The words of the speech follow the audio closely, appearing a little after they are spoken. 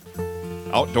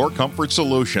Outdoor Comfort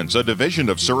Solutions, a division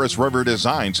of Souris River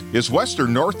Designs, is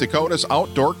Western North Dakota's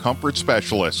outdoor comfort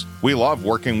specialist. We love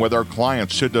working with our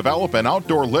clients to develop an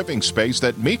outdoor living space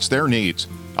that meets their needs.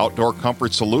 Outdoor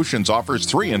Comfort Solutions offers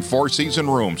 3- and 4-season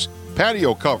rooms,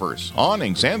 patio covers,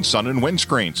 awnings, and sun and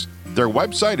windscreens. Their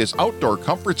website is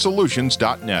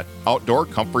OutdoorComfortSolutions.net. Outdoor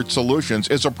Comfort Solutions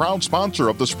is a proud sponsor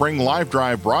of the Spring Live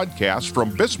Drive broadcast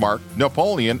from Bismarck,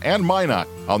 Napoleon, and Minot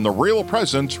on the Real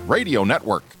Presence Radio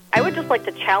Network. I would just like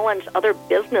to challenge other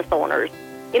business owners.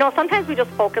 Sometimes we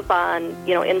just focus on,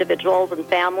 individuals and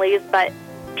families, but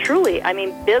truly,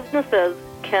 businesses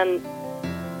can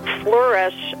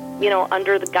flourish,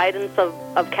 under the guidance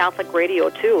of Catholic radio,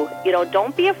 too.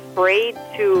 Don't be afraid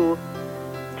to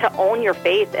own your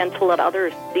faith and to let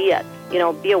others see it.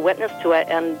 Be a witness to it.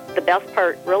 And the best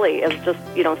part really is just,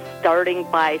 starting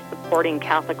by supporting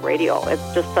Catholic radio.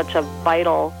 It's just such a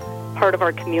vital part of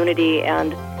our community.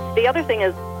 And the other thing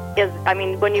is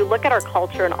when you look at our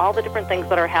culture and all the different things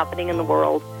that are happening in the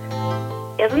world,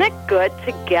 isn't it good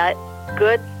to get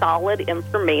good, solid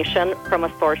information from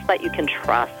a source that you can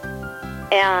trust?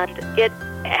 And it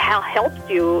helps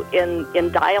you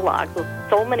in dialogues with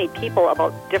so many people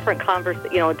about different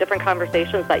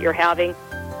conversations that you're having,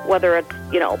 whether it's,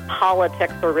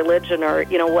 politics or religion or,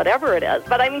 whatever it is.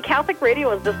 But Catholic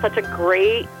radio is just such a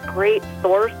great, great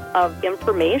source of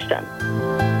information.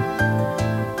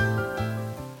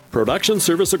 Production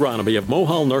Service Agronomy of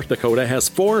Mohall, North Dakota has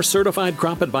 4 certified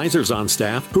crop advisors on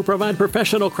staff who provide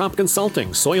professional crop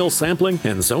consulting, soil sampling,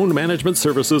 and zone management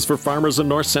services for farmers in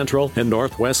North Central and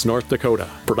Northwest North Dakota.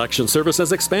 Production Service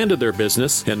has expanded their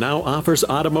business and now offers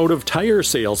automotive tire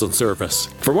sales and service.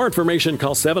 For more information,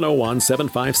 call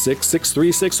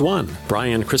 701-756-6361.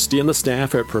 Brian, Christie, and the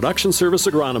staff at Production Service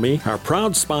Agronomy are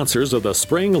proud sponsors of the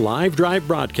Spring Live Drive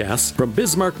broadcasts from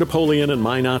Bismarck, Napoleon, and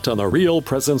Minot on the Real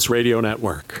Presence Radio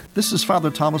Network. This is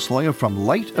Father Thomas Loya from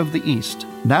Light of the East.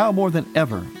 Now more than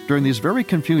ever, during these very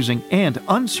confusing and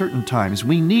uncertain times,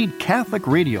 we need Catholic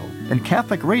radio, and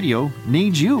Catholic radio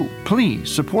needs you.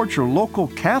 Please support your local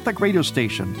Catholic radio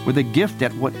station with a gift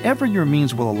at whatever your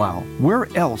means will allow. Where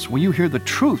else will you hear the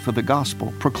truth of the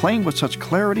gospel proclaimed with such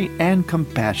clarity and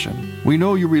compassion? We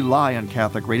know you rely on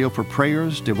Catholic radio for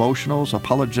prayers, devotionals,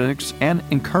 apologetics, and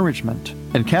encouragement.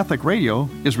 And Catholic radio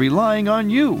is relying on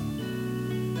you.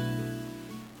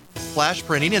 Flash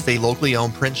Printing is a locally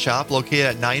owned print shop located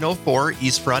at 904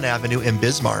 East Front Avenue in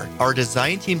Bismarck. Our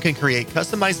design team can create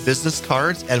customized business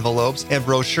cards, envelopes, and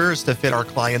brochures to fit our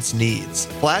clients' needs.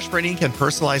 Flash Printing can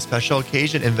personalize special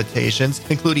occasion invitations,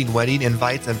 including wedding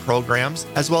invites and programs,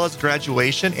 as well as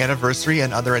graduation, anniversary,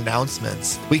 and other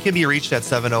announcements. We can be reached at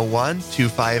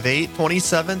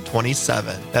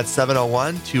 701-258-2727. That's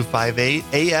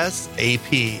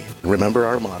 701-258-ASAP. Remember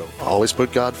our motto, always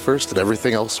put God first and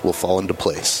everything else will fall into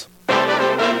place.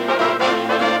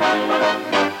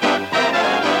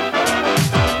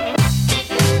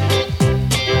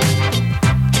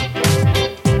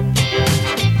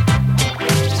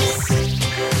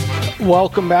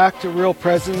 Welcome back to Real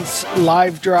Presence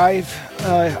Live Drive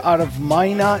out of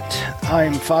Minot.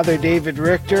 I'm Father David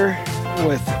Richter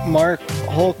with Mark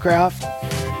Holcraft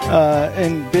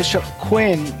and Bishop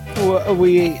Quinn.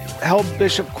 We held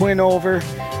Bishop Quinn over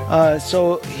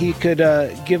so he could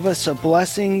give us a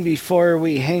blessing before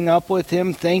we hang up with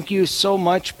him. Thank you so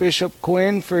much, Bishop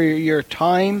Quinn, for your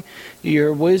time,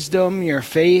 your wisdom, your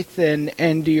faith,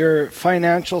 and your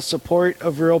financial support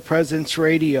of Real Presence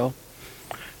Radio.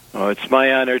 Oh, it's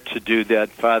my honor to do that,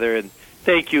 Father, and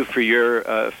thank you for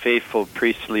your faithful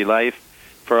priestly life,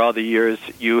 for all the years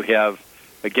you have,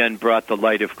 again, brought the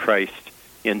light of Christ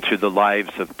into the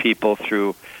lives of people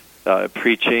through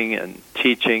preaching and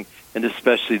teaching, and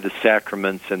especially the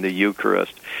sacraments and the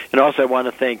Eucharist. And also I want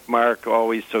to thank Mark,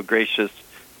 always so gracious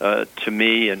to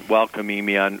me and welcoming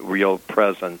me on Real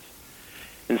Presence.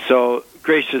 And so,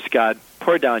 gracious God,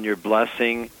 pour down your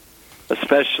blessing,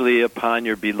 especially upon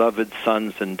your beloved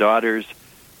sons and daughters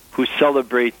who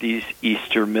celebrate these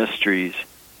Easter mysteries.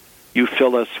 You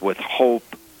fill us with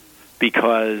hope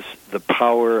because the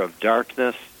power of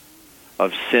darkness,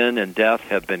 of sin and death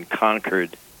have been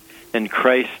conquered, and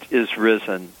Christ is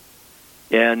risen,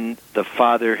 and the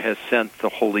Father has sent the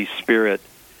Holy Spirit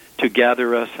to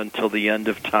gather us until the end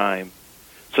of time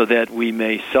so that we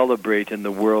may celebrate in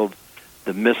the world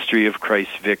the mystery of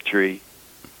Christ's victory.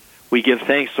 We give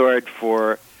thanks, Lord,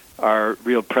 for our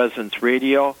Real Presence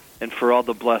Radio and for all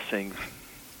the blessings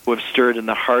who have stirred in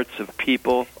the hearts of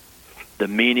people the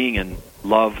meaning and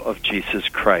love of Jesus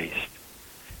Christ.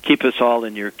 Keep us all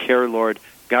in your care, Lord.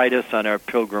 Guide us on our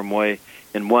pilgrim way,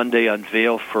 and one day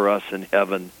unveil for us in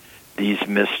heaven these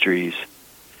mysteries.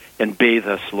 and bathe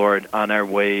us, Lord, on our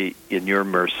way in your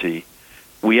mercy.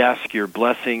 We ask your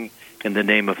blessing in the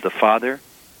name of the Father,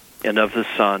 and of the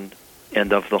Son,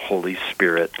 and of the Holy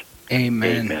Spirit.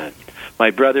 Amen. Amen.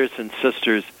 My brothers and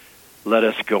sisters, let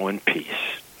us go in peace.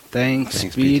 Thanks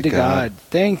be to God.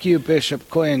 Thank you, Bishop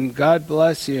Quinn. God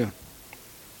bless you.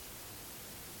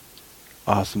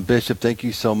 Awesome, Bishop. Thank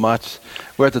you so much.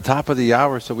 We're at the top of the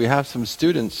hour, so we have some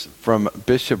students from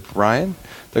Bishop Ryan.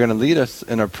 They're going to lead us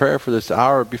in a prayer for this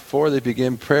hour. Before they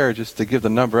begin prayer, just to give the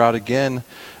number out again,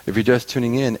 if you're just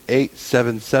tuning in,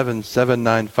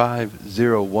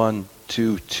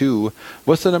 877-795-0122.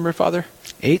 What's the number, Father?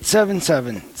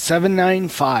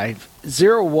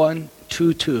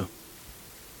 877-795-0122.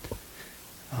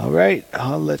 All right,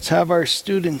 let's have our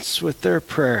students with their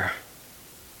prayer.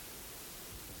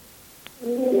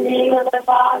 In the name of the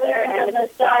Father, and of the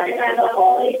Son, and of the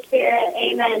Holy Spirit.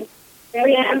 Amen.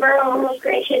 Remember, O most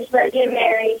gracious Virgin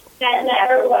Mary, that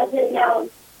never was it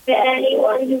known that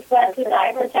anyone who fled to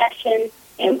thy protection,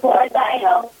 implored thy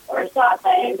help, or sought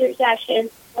thy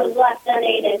intercession was left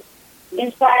unaided.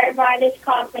 Inspired by this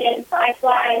confidence, I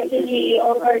fly unto thee,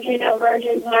 O Virgin of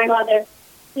Virgins, my Mother.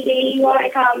 To thee do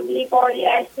I come, before thee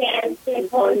I stand,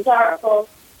 sinful and sorrowful.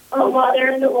 O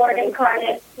Mother of the Word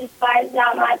incarnate, despise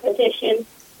not my petition,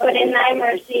 but in thy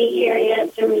mercy hear and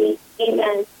answer me.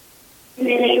 Amen. In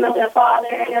the name of the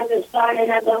Father, and of the Son,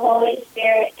 and of the Holy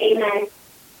Spirit. Amen.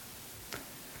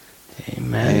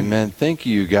 Amen. Amen. Thank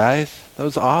you, guys. That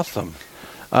was awesome.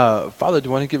 Father, do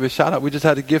you want to give a shout out? We just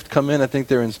had a gift come in. I think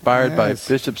they're inspired by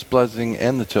Bishop's blessing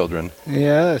and the children.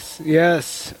 Yes.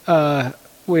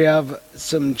 We have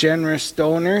some generous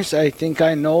donors. I think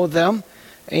I know them.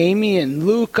 Amy and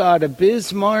Luke out of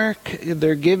Bismarck.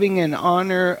 They're giving in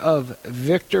honor of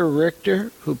Victor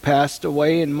Richter, who passed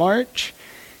away in March.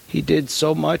 He did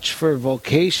so much for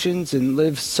vocations and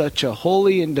lived such a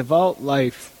holy and devout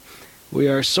life. We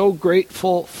are so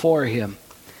grateful for him.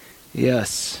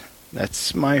 Yes,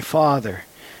 that's my father,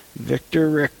 Victor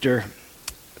Richter.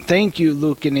 Thank you,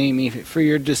 Luke and Amy, for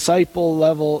your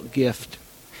disciple-level gift.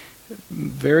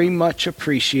 Very much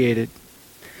appreciated.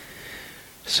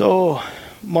 So,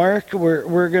 Mark,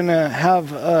 we're going to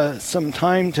have some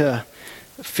time to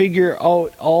figure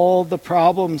out all the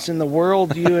problems in the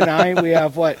world. You and I, we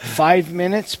have, 5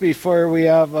 minutes before we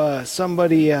have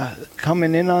somebody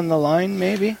coming in on the line,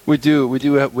 maybe? We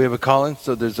have a call-in,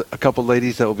 so there's a couple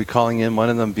ladies that will be calling in, one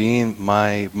of them being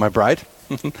my bride.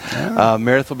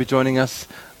 Meredith will be joining us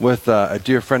with a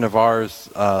dear friend of ours,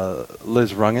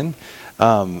 Liz Rungan.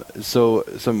 So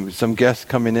some guests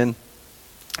coming in,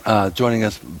 joining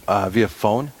us via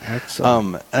phone.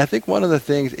 Excellent. And I think one of the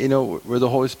things, where the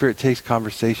Holy Spirit takes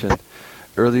conversation,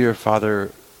 earlier,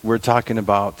 Father, we're talking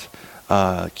about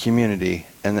community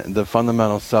and the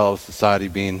fundamental cell of society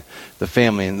being the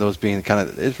family, and those being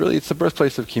it's the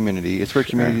birthplace of community. It's where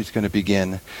community is going to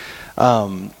begin.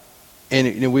 And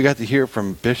we got to hear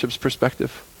from Bishop's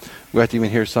perspective. We got to even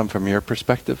hear some from your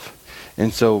perspective.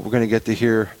 And so we're going to get to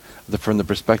hear from the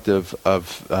perspective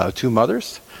of two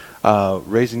mothers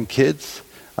raising kids.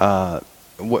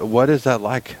 What is that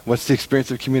like? What's the experience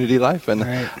of community life? And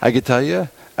I can tell you,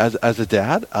 as a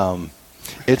dad,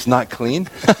 it's not clean.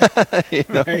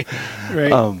 Right.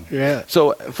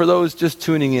 So for those just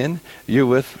tuning in, you're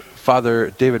with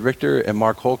Father David Richter and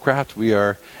Mark Holcraft. We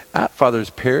are at Father's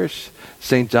Parish,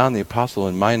 St. John the Apostle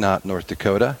in Minot, North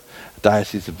Dakota,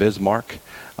 Diocese of Bismarck.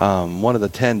 One of the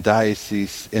 10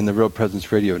 dioceses in the Real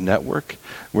Presence Radio Network.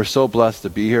 We're so blessed to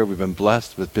be here. We've been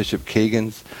blessed with Bishop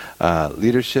Kagan's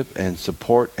leadership and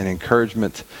support and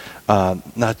encouragement,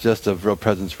 not just of Real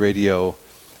Presence Radio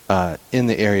in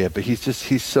the area, but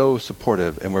he's so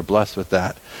supportive, and we're blessed with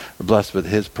that. We're blessed with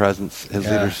his presence, his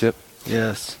leadership.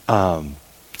 Yes.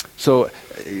 So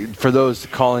for those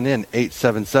calling in,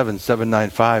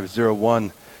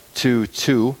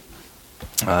 877-795-0122.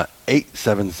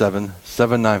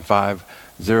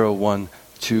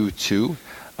 877-795-0122.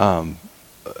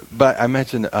 But I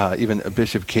mentioned even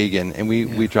Bishop Kagan, and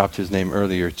we dropped his name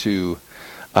earlier too.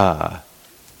 But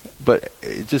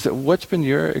just what's been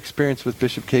your experience with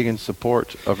Bishop Kagan's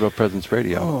support of Real Presence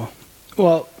Radio? Oh,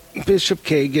 well, Bishop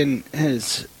Kagan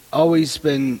has always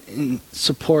been in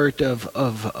support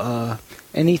of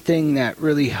anything that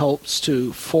really helps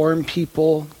to form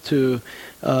people, to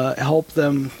help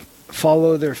them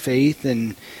follow their faith,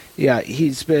 and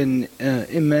he's been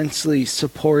immensely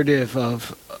supportive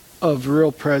of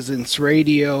Real Presence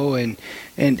Radio and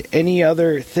any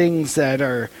other things that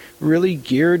are really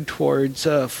geared towards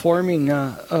forming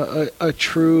a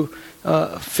true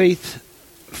faith-filled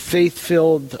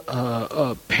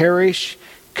parish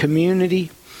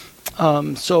community.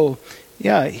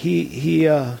 He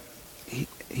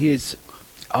has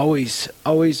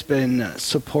always been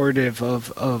supportive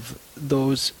of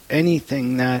those,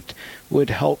 anything that would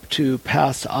help to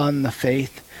pass on the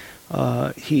faith.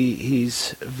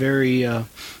 He's very a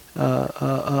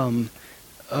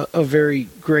very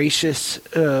gracious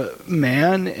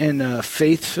man, and a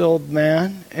faith-filled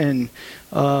man, and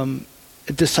a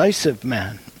decisive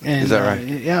man. And, is that right?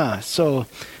 Yeah. So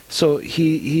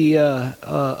he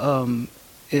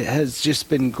it has just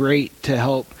been great to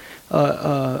help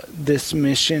this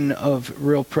mission of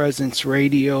Real Presence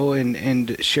Radio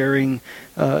and sharing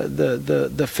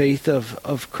the faith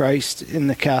of Christ in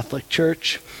the Catholic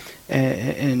Church,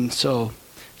 and so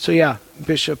yeah,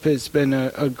 Bishop has been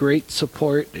a great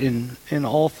support in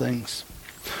all things.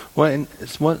 Well, and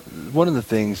it's one of the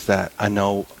things that I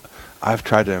know I've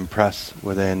tried to impress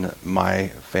within my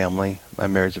family, my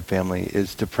marriage and family,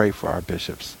 is to pray for our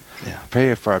bishops. Yeah.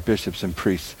 Pray for our bishops and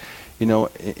priests. You know,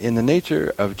 in the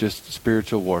nature of just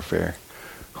spiritual warfare,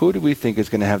 who do we think is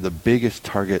going to have the biggest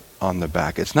target on their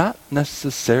back? It's not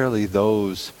necessarily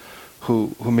those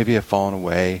who maybe have fallen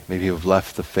away, maybe have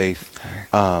left the faith,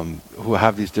 who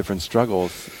have these different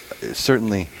struggles,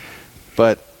 certainly.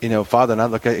 But, you know, Father, and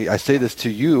I say this to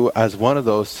you as one of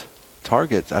those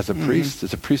targets, as a priest,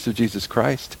 as a priest of Jesus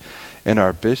Christ, and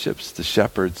our bishops, the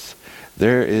shepherds,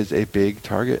 there is a big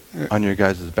target on your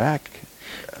guys' back.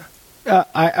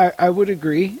 I would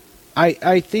agree.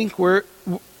 I think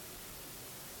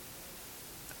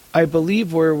I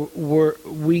believe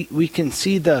we can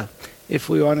see the, if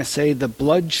we want to say, the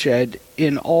bloodshed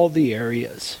in all the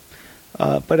areas.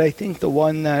 But I think the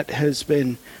one that has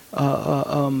been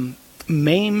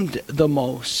maimed the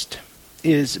most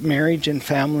is marriage and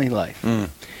family life.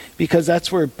 Because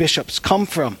that's where bishops come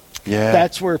from. Yeah.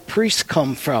 That's where priests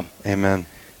come from. Amen.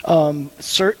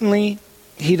 Certainly,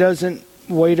 he doesn't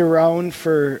wait around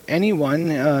for anyone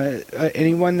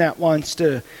that wants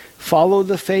to follow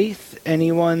the faith,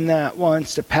 anyone that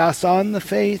wants to pass on the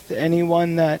faith,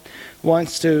 anyone that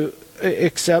wants to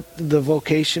accept the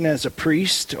vocation as a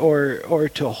priest or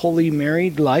to a holy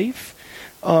married life.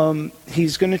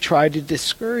 He's going to try to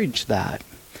discourage that.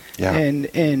 Yeah.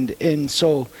 And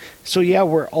so yeah,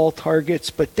 we're all targets,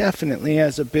 but definitely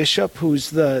as a bishop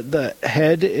who's the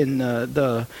head in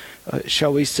the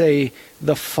shall we say,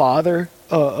 the father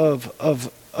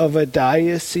of a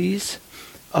diocese,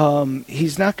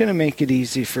 he's not going to make it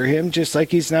easy for him, just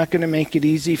like he's not going to make it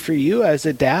easy for you as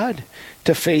a dad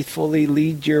to faithfully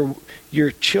lead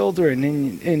your children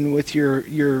and with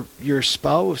your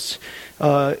spouse.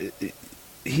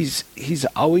 He's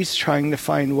always trying to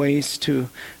find ways to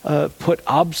put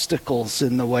obstacles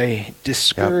in the way,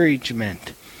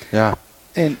 discouragement. Yeah.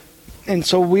 And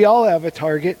so we all have a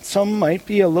target. Some might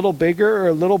be a little bigger or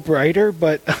a little brighter,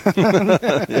 but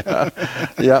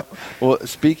yeah. Well,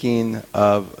 speaking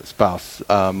of spouse,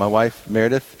 my wife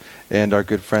Meredith and our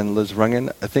good friend Liz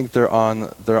Rungan, I think they're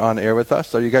on air with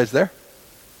us. Are you guys there?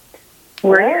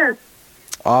 We're here.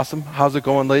 Awesome. How's it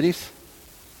going, ladies?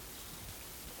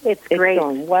 It's great.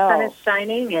 Going well. The sun is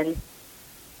shining and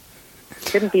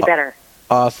couldn't be better.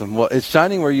 Awesome. Well, it's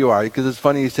shining where you are, because it's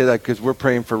funny you say that, because we're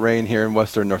praying for rain here in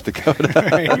western North Dakota.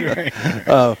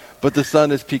 Right. But the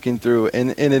sun is peeking through,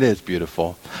 and it is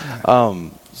beautiful.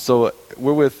 So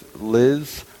we're with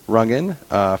Liz Rungan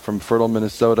from Fertile,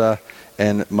 Minnesota,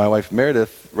 and my wife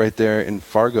Meredith right there in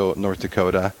Fargo, North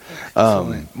Dakota.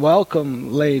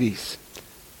 Welcome, ladies.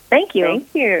 Thank you.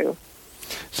 Thank you.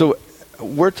 So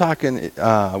we're talking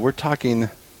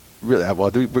really well.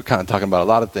 We're kind of talking about a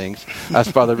lot of things. As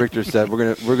Father Richter said,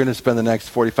 we're gonna spend the next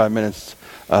 45 minutes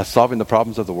solving the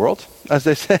problems of the world, as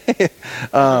they say. And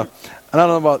I don't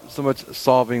know about so much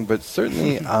solving, but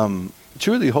certainly,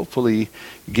 truly, hopefully,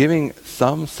 giving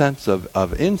some sense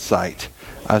of insight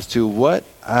as to what,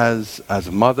 as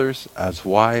mothers, as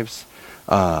wives,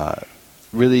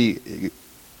 really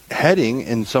heading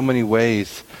in so many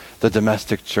ways the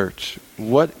domestic church.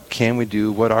 What can we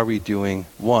do? What are we doing?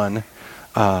 One,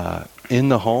 in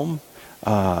the home,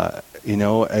 in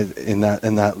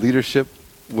that leadership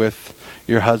with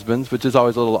your husbands, which is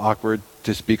always a little awkward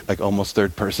to speak like almost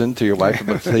third person to your wife,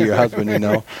 but say your husband,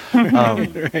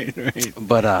 Right.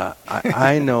 But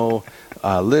I know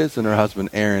Liz and her husband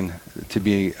Aaron to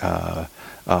be a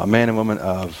man and woman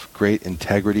of great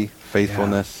integrity,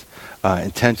 faithfulness,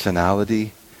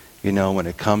 intentionality. When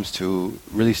it comes to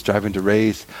really striving to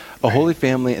raise a holy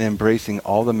family and embracing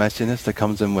all the messiness that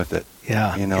comes in with it.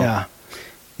 Yeah.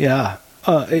 Yeah.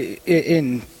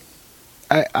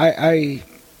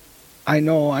 I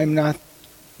know I'm not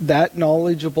that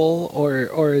knowledgeable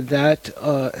or that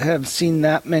have seen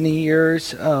that many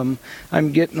years. I'm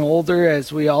getting older,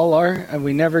 as we all are, and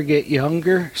we never get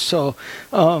younger. So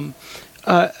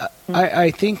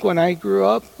I think when I grew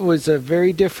up, it was a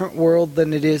very different world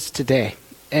than it is today.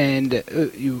 And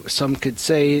some could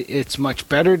say it's much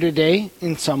better today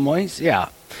in some ways, yeah.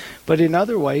 But in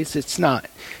other ways, it's not.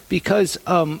 Because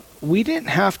we didn't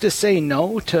have to say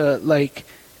no to, like,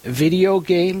 video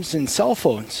games and cell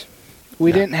phones.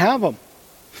 We didn't have them.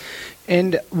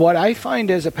 And what I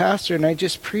find as a pastor, and I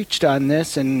just preached on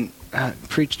this and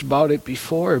preached about it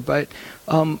before, but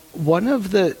one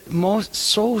of the most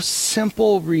so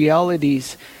simple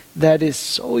realities that is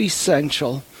so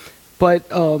essential,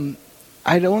 but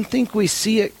I don't think we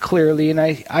see it clearly, and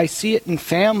I see it in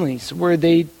families where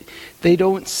they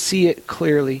don't see it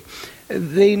clearly.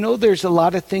 They know there's a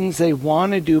lot of things they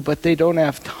want to do, but they don't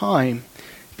have time.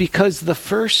 Because the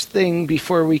first thing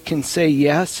before we can say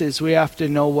yes is we have to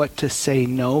know what to say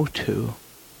no to.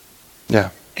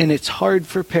 Yeah. And it's hard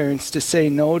for parents to say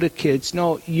no to kids.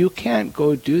 No, you can't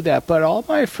go do that. But all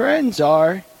my friends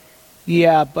are.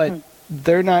 Yeah, but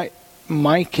they're not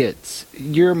my kids.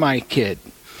 You're my kid.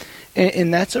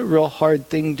 And that's a real hard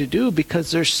thing to do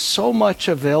because there's so much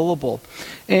available.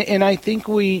 And I think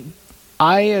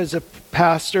I as a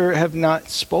pastor have not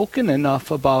spoken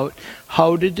enough about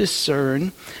how to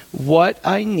discern what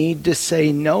I need to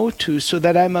say no to so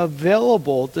that I'm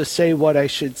available to say what I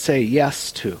should say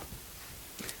yes to.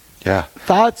 Yeah.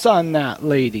 Thoughts on that,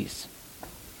 ladies?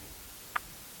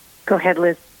 Go ahead,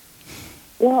 Liz.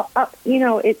 Well,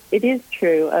 it is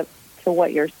true to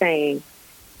what you're saying.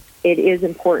 It is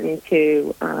important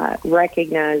to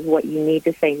recognize what you need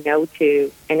to say no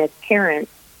to. And as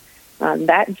parents,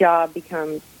 that job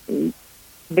becomes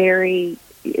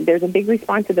there's a big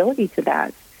responsibility to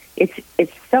that.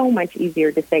 It's so much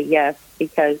easier to say yes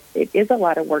because it is a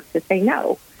lot of work to say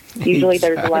no. Usually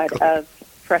there's a lot of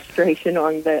frustration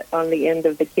on the end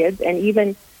of the kids, and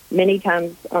even many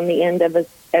times on the end of us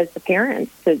as the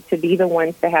parents to be the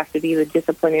ones that have to be the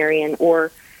disciplinarian,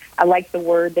 or I like the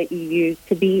word that you use,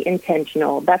 to be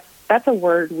intentional. That's a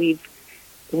word we've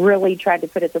really tried to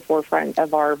put at the forefront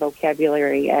of our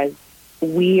vocabulary as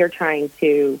we are trying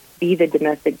to be the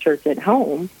domestic church at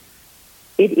home.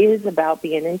 It is about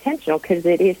being intentional because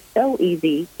it is so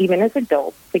easy, even as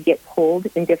adults, to get pulled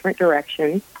in different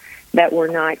directions that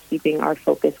we're not keeping our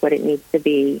focus what it needs to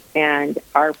be. And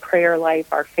our prayer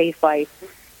life, our faith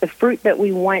life, the fruit that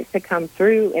we want to come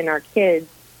through in our kids,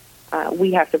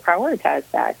 we have to prioritize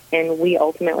that. And we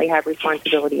ultimately have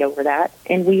responsibility over that.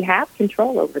 And we have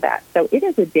control over that. So it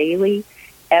is a daily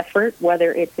effort,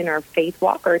 whether it's in our faith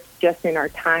walk or it's just in our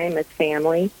time as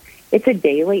family. It's a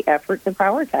daily effort to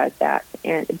prioritize that.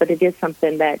 But it is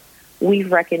something that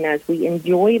we've recognized. We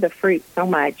enjoy the fruit so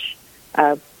much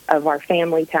of our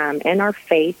family time and our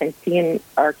faith and seeing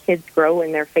our kids grow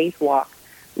in their faith walk.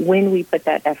 When we put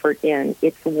that effort in,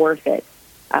 it's worth it.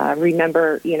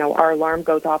 Remember, our alarm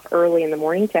goes off early in the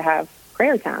morning to have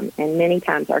prayer time. And many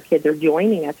times our kids are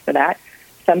joining us for that.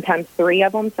 Sometimes 3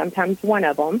 of them, sometimes 1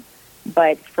 of them.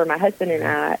 But for my husband and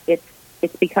I,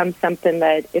 it's become something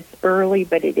that it's early,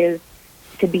 but it is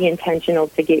to be intentional,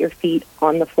 to get your feet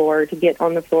on the floor, to get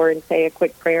on the floor and say a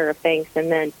quick prayer of thanks,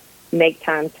 and then make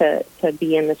time to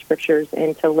be in the scriptures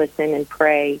and to listen and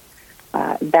pray.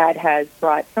 That has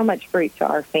brought so much fruit to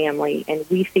our family, and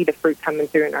we see the fruit coming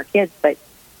through in our kids, but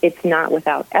it's not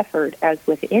without effort, as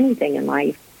with anything in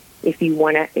life. If you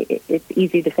want to, it's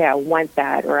easy to say, I want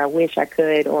that, or I wish I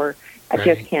could, or I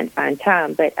just can't find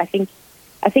time. But I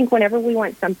think whenever we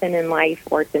want something in life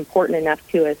or it's important enough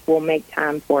to us, we'll make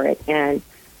time for it. And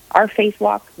our faith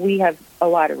walk, we have a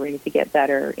lot of room to get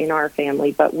better in our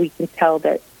family, but we can tell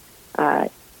that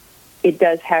it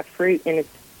does have fruit in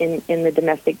the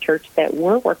domestic church that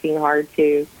we're working hard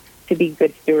to be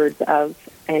good stewards of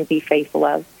and be faithful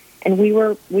of. And we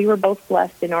were both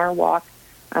blessed in our walk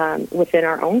within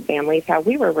our own families, how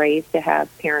we were raised to have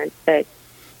parents that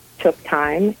took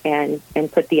time and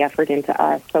put the effort into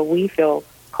us. So we feel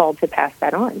called to pass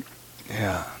that on.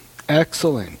 Yeah.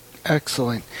 Excellent.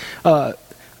 I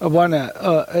want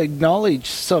to acknowledge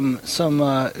some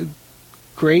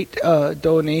great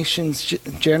donations,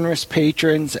 generous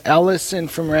patrons. Ellison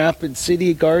from Rapid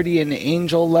City, Guardian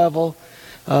Angel level.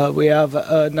 We have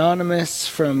Anonymous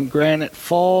from Granite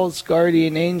Falls,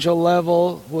 Guardian Angel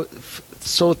level.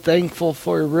 So thankful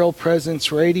for Real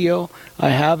Presence Radio. I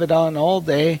have it on all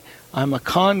day. I'm a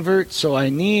convert, so I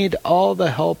need all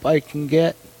the help I can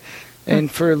get.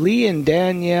 And for Lee and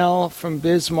Danielle from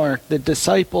Bismarck, the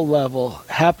disciple level,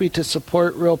 happy to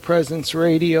support Real Presence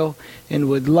Radio and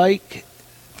would like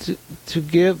to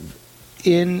give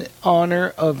in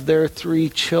honor of their 3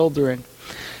 children.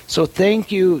 So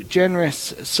thank you,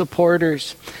 generous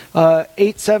supporters.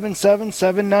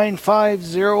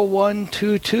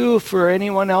 877-795-0122 for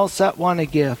anyone else that want to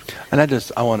give. And I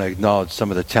want to acknowledge some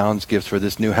of the challenge gifts for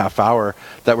this new half hour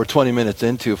that we're 20 minutes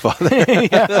into, Father.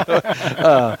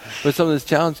 But some of those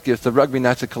challenge gifts, the Rugby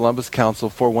Knights of Columbus Council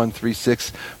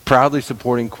 4136, proudly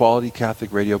supporting quality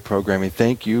Catholic radio programming.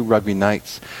 Thank you, Rugby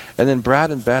Knights. And then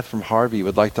Brad and Beth from Harvey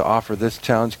would like to offer this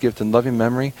challenge gift in loving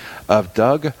memory of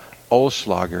Doug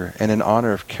Olschlager and in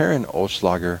honor of Karen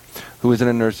Olschlager, who is in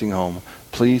a nursing home.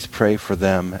 Please pray for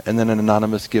them. And then an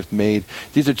anonymous gift made.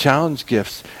 These are challenge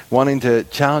gifts, wanting to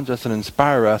challenge us and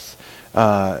inspire us,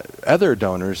 other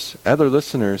donors, other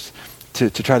listeners, to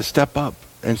try to step up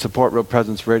and support Real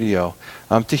Presence Radio.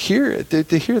 To hear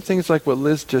things like what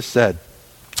Liz just said.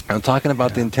 I'm talking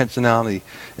about the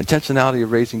intentionality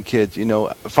of raising kids. You know,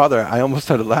 Father, I almost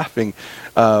started laughing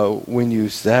when you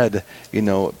said, you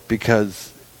know, because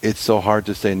it's so hard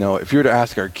to say no. If you were to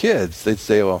ask our kids, they'd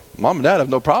say, well, Mom and Dad have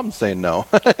no problem saying no.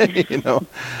 You know,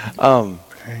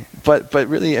 but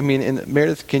really, I mean, and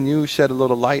Meredith, can you shed a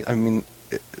little light? I mean,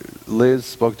 Liz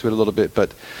spoke to it a little bit,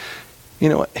 but, you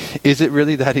know, is it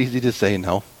really that easy to say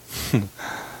no?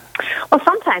 Well,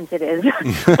 sometimes it is.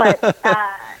 But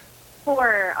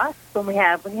for us, when we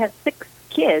have 6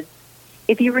 kids,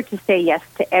 if you were to say yes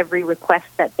to every request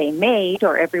that they made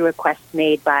or every request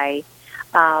made by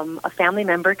a family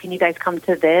member, can you guys come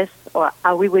to this? Or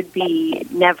we would be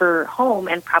never home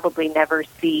and probably never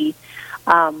see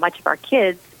much of our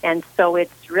kids. And so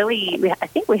it's really, I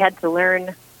think we had to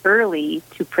learn early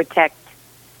to protect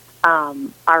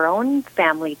our own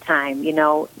family time. You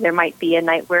know, there might be a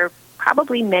night where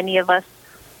probably many of us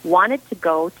wanted to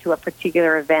go to a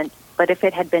particular event, but if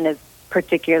it had been a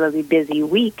particularly busy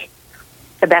week,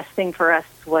 the best thing for us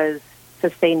was to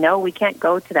say, no, we can't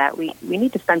go to that. We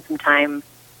need to spend some time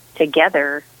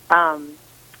together.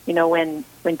 You know, when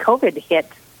COVID hit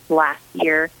last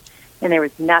year and there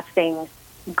was nothing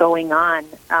going on,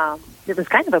 it was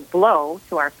kind of a blow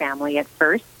to our family at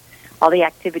first. All the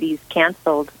activities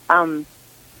canceled.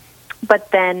 But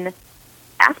then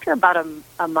after about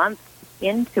a month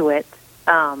into it,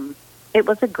 it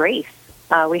was a grace.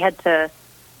 We had to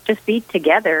just be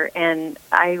together. And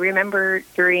I remember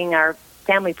during our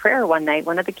family prayer one night,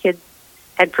 one of the kids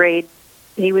had prayed.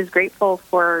 He was grateful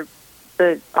for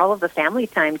all of the family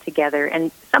time together,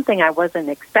 and something I wasn't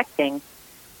expecting.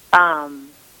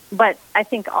 But I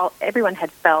think everyone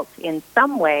had felt in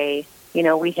some way, you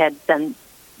know, we had done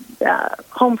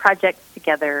home projects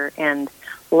together and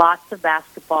lots of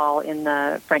basketball in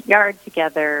the front yard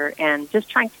together and just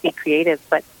trying to be creative.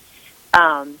 But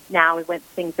now when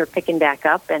things are picking back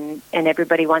up and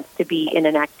everybody wants to be in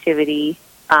an activity,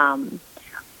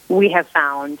 we have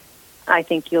found, I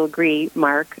think you'll agree,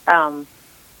 Mark,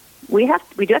 we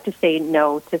do have to say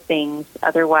no to things.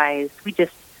 Otherwise, we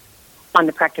just, on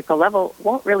the practical level,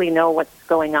 won't really know what's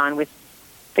going on with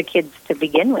the kids to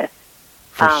begin with.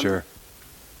 For sure.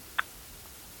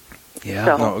 Yeah.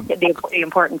 So the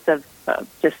importance of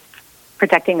just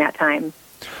protecting that time.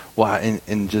 Well,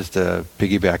 and just to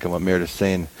piggyback on what Meredith's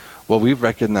saying, well, we've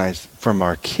recognized from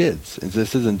our kids, and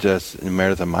this isn't just in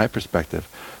Meredith and my perspective,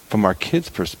 from our kids'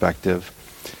 perspective,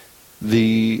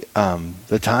 the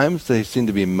times they seem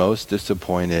to be most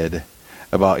disappointed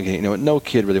about, you know, no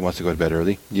kid really wants to go to bed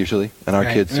early, usually, and our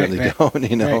kids certainly don't,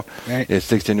 you know. Right. It's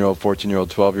 16-year-old, 14-year-old,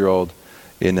 12-year-old,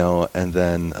 you know, and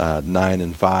then 9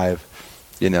 and 5,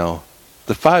 you know.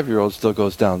 The 5-year-old still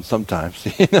goes down sometimes,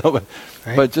 you know,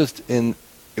 but just when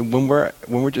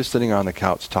we're just sitting on the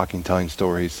couch talking, telling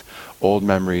stories, old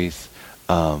memories,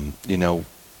 you know,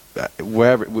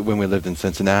 wherever, when we lived in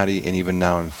Cincinnati and even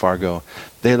now in Fargo,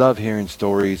 they love hearing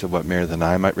stories of what Meredith and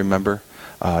I might remember,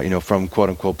 you know, from quote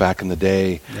unquote back in the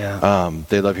day. Yeah.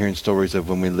 They love hearing stories of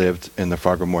when we lived in the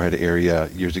Fargo-Moorhead area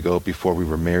years ago before we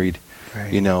were married,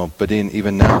 you know, but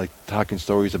even now, like talking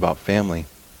stories about family.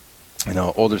 You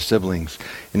know, older siblings,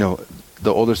 you know,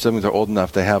 the older siblings are old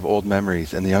enough to have old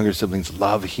memories, and the younger siblings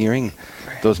love hearing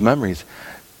those memories.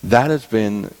 That has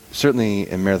been, certainly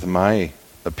in Meredith and my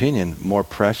opinion, more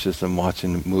precious than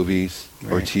watching movies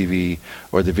or TV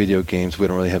or the video games. We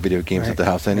don't really have video games at the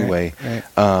house anyway.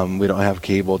 We don't have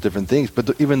cable, different things.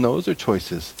 But even those are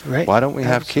choices. Why don't we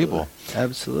have cable?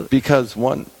 Absolutely. Because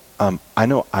one, I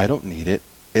know I don't need it.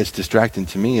 It's distracting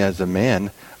to me as a man.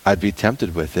 I'd be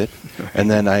tempted with it. And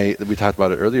then we talked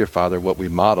about it earlier, Father, what we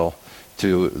model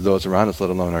to those around us, let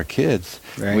alone our kids.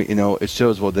 We, you know, it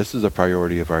shows, well, this is a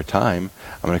priority of our time.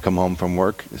 I'm going to come home from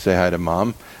work, say hi to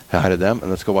Mom, hi to them,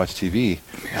 and let's go watch TV.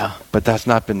 Yeah. But that's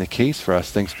not been the case for us,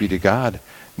 thanks be to God.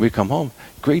 We come home,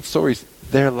 great stories.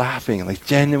 They're laughing, like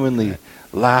genuinely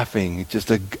laughing,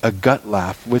 just a gut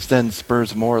laugh, which then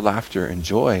spurs more laughter and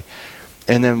joy.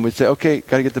 And then we say, okay,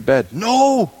 got to get to bed.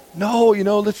 No,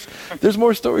 there's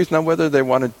more stories. Now, whether they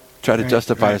want to try to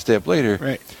justify to stay up later.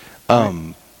 Right.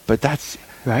 But that's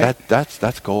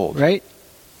that's gold. Right.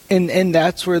 And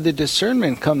that's where the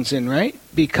discernment comes in, right?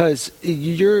 Because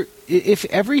if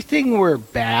everything were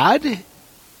bad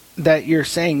that you're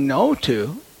saying no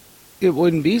to, it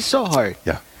wouldn't be so hard.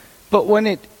 Yeah. But when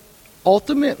it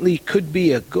ultimately could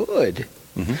be a good,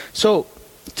 so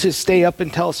to stay up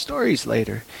and tell stories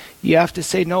later, you have to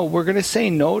say, no, we're going to say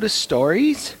no to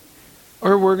stories,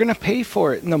 or we're going to pay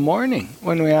for it in the morning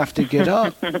when we have to get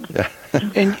up.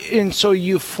 And so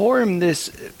you form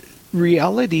this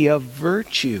reality of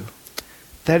virtue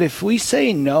that if we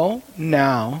say no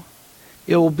now,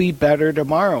 it will be better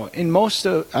tomorrow. And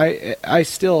I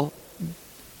still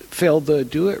failed to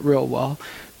do it real well,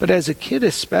 but as a kid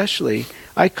especially,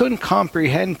 I couldn't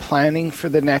comprehend planning for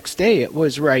the next day. It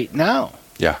was right now.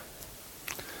 Yeah.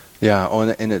 Yeah,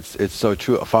 and it's so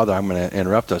true. Father, I'm going to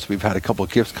interrupt us. We've had a couple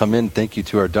of gifts come in. Thank you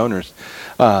to our donors.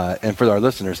 And for our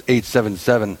listeners,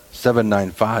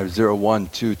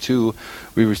 877-795-0122.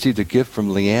 We received a gift from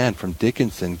Leanne from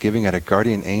Dickinson, giving at a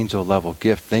guardian angel level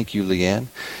gift. Thank you, Leanne.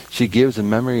 She gives in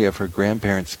memory of her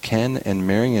grandparents, Ken and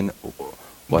Marion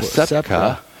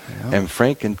Wasepka, and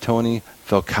Frank and Tony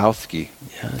Felkowski.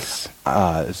 Yes.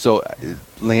 So,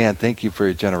 Leanne, thank you for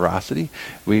your generosity.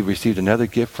 We received another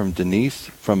gift from Denise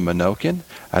from Minokin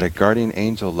at a guardian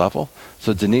angel level.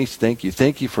 So, Denise, thank you.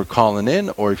 Thank you for calling in,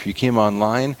 or if you came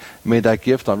online, made that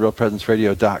gift on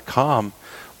realpresenceradio.com,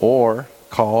 or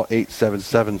call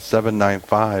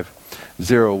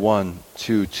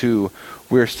 877-795-0122.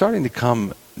 We're starting to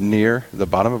come near the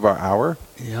bottom of our hour.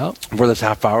 Yep. For this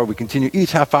half hour, we continue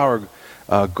each half hour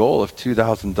goal of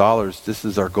 $2,000. This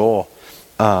is our goal.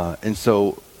 And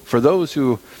so for those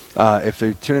who, if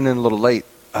they're tuning in a little late,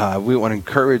 we want to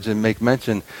encourage and make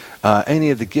mention any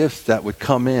of the gifts that would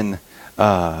come in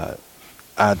at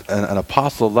an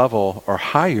apostle level or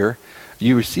higher.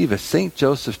 You receive a St.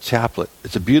 Joseph chaplet.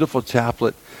 It's a beautiful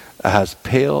chaplet. It has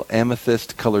pale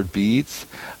amethyst colored beads.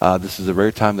 This is a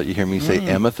rare time that you hear me say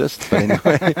amethyst. But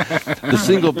anyway, the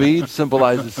single bead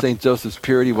symbolizes St. Joseph's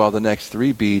purity, while the next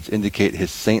three beads indicate his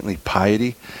saintly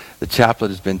piety. The chaplet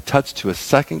has been touched to a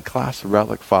second-class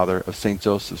relic, Father, of St.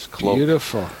 Joseph's cloak.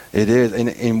 Beautiful. It is.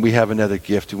 And we have another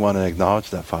gift. We want to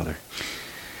acknowledge that, Father.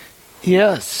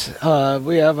 Yes.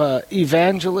 We have an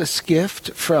evangelist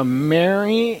gift from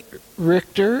Mary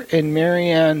Richter and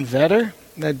Marianne Vetter.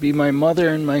 That'd be my mother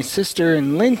and my sister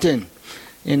in Linton,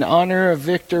 in honor of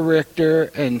Victor Richter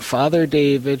and Father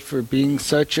David for being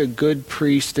such a good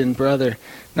priest and brother.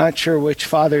 Not sure which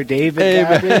Father David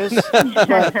that is.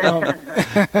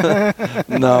 But,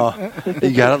 no,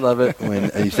 you gotta love it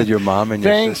when you said your mom and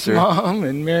your sister. Thanks, Mom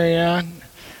and Marianne,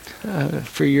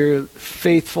 for your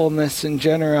faithfulness and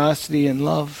generosity and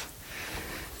love.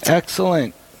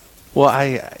 Excellent. Well,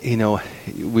 I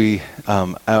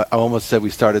almost said we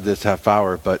started this half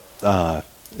hour, but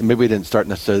maybe we didn't start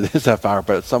necessarily this half hour.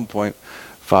 But at some point,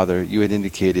 Father, you had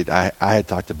indicated I had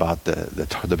talked about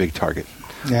the big target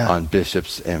on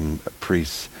bishops and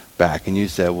priests back, and you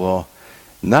said, well,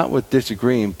 not with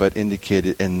disagreeing, but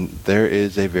indicated, and there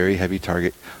is a very heavy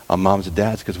target on moms and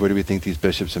dads, because where do we think these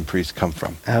bishops and priests come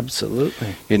from?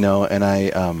 Absolutely. And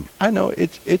I know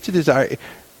it's a desire.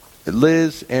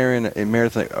 Liz, Aaron, and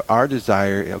Meredith, our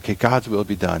desire, okay, God's will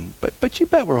be done. But you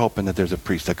bet we're hoping that there's a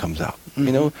priest that comes out. Mm-hmm.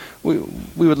 You know,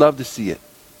 we would love to see it.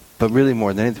 But really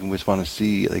more than anything, we just want to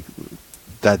see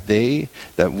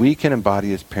that we can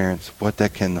embody as parents what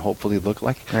that can hopefully look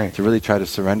like, to really try to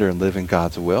surrender and live in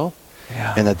God's will.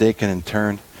 Yeah. And that they can in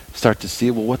turn start to see,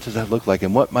 well, what does that look like?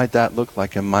 And what might that look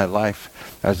like in my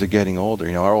life as they're getting older?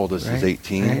 You know, our oldest is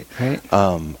 18. Right.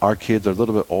 Our kids are a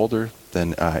little bit older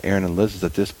than Aaron and Liz is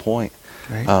at this point.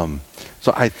 Right.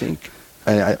 So I think,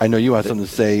 I know you have something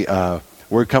to say.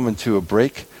 We're coming to a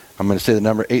break. I'm going to say the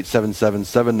number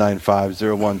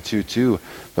 877-795-0122.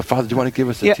 But Father, do you want to give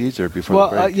us a teaser before the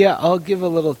break? I'll give a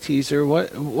little teaser.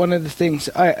 One of the things,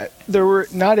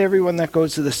 not everyone that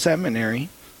goes to the seminary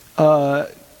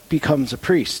becomes a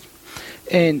priest.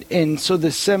 And so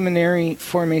the seminary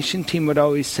formation team would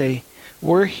always say,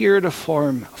 we're here to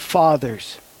form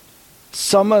fathers.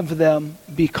 Some of them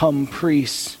become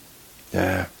priests.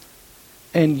 Yeah.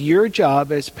 And your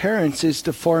job as parents is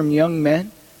to form young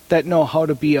men that know how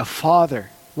to be a father,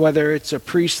 whether it's a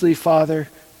priestly father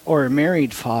or a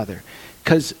married father,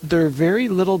 because they're very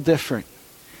little different.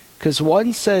 Because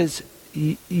one says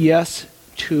yes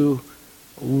to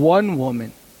one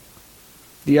woman.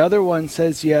 The other one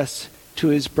says yes to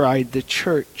his bride, the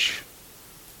church.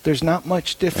 There's not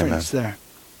much difference there.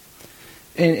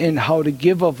 And how to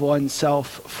give of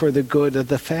oneself for the good of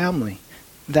the family.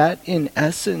 That, in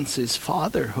essence, is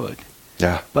fatherhood.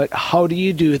 Yeah. But how do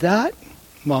you do that?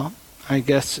 Well, I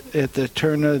guess at the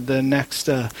turn of the next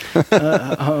half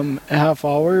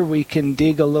hour, we can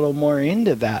dig a little more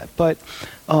into that. But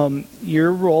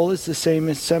your role is the same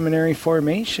as seminary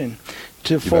formation,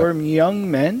 to form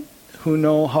young men who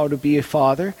know how to be a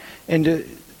father, and to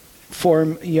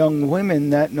form young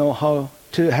women that know how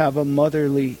to have a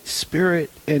motherly spirit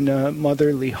and a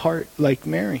motherly heart like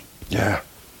Mary. Yeah.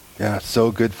 Yeah,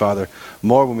 so good, Father.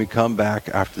 More when we come back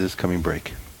after this coming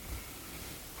break.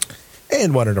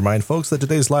 And wanted to remind folks that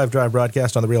today's live drive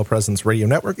broadcast on the Real Presence Radio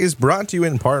Network is brought to you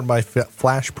in part by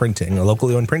Flash Printing, a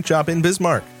locally owned print shop in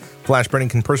Bismarck. Flash Printing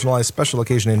can personalize special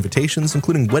occasion invitations,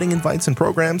 including wedding invites and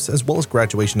programs, as well as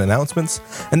graduation announcements,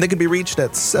 and they can be reached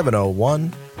at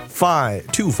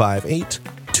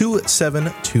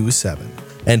 701-258-2727.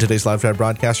 And today's live drive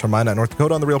broadcast from Minot, North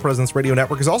Dakota on the Real Presence Radio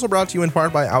Network is also brought to you in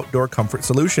part by Outdoor Comfort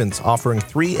Solutions, offering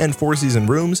 3- and 4-season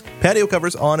rooms, patio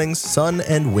covers, awnings, sun,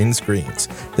 and wind screens.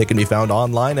 They can be found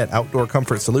online at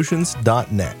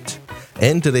outdoorcomfortsolutions.net.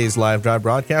 And today's live drive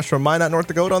broadcast from Minot, North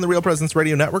Dakota on the Real Presence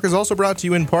Radio Network is also brought to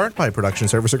you in part by Production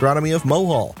Service Agronomy of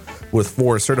Mohall, with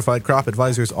 4 certified crop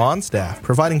advisors on staff,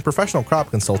 providing professional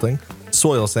crop consulting,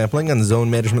 soil sampling, and zone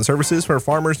management services for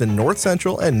farmers in North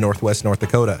Central and Northwest North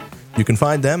Dakota. You can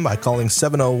find them by calling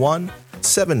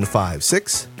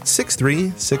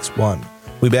 701-756-6361.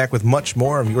 We'll be back with much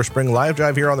more of your spring live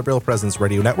drive here on the Real Presence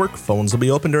Radio Network. Phones will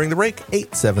be open during the break,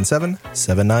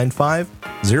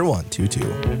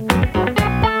 877-795-0122.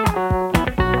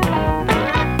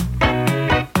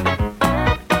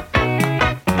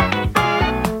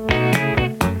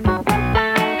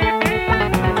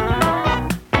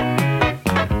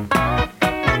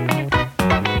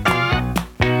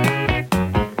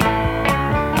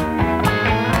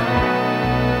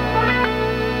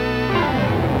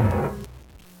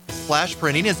 Flash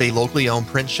Printing is a locally owned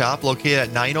print shop located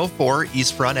at 904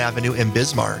 East Front Avenue in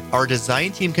Bismarck. Our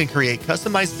design team can create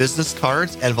customized business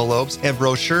cards, envelopes, and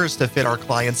brochures to fit our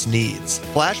clients' needs.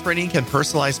 Flash Printing can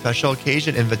personalize special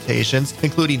occasion invitations,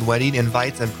 including wedding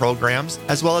invites and programs,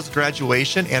 as well as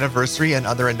graduation, anniversary, and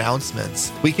other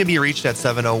announcements. We can be reached at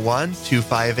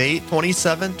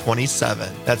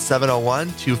 701-258-2727. That's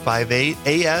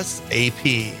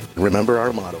 701-258-ASAP. Remember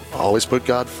our motto, always put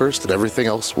God first and everything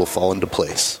else will fall into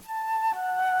place.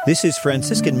 This is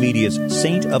Franciscan Media's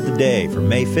Saint of the Day for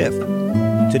May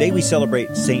 5th. Today we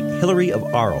celebrate Saint Hilary of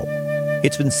Arles.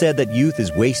 It's been said that youth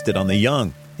is wasted on the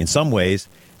young. In some ways,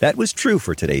 that was true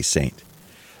for today's saint.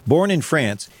 Born in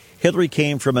France, Hilary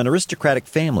came from an aristocratic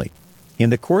family. In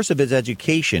the course of his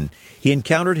education, he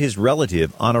encountered his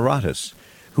relative Honoratus,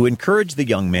 who encouraged the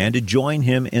young man to join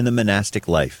him in the monastic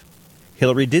life.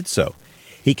 Hilary did so.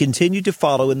 He continued to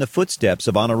follow in the footsteps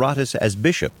of Honoratus as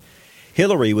bishop.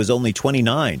 Hilary was only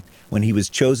 29 when he was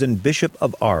chosen Bishop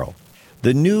of Arles.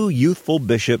 The new youthful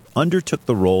bishop undertook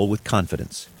the role with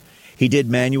confidence. He did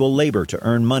manual labor to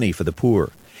earn money for the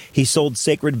poor. He sold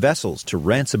sacred vessels to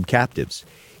ransom captives.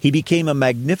 He became a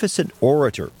magnificent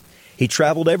orator. He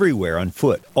traveled everywhere on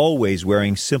foot, always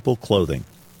wearing simple clothing.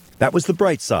 That was the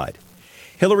bright side.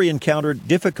 Hilary encountered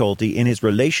difficulty in his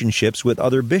relationships with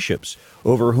other bishops,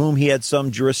 over whom he had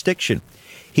some jurisdiction.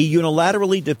 He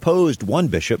unilaterally deposed one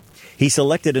bishop. He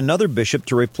selected another bishop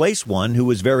to replace one who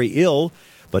was very ill,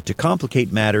 but to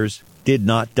complicate matters, did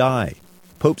not die.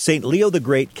 Pope St. Leo the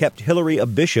Great kept Hilary a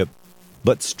bishop,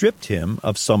 but stripped him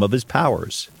of some of his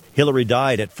powers. Hilary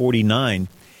died at 49.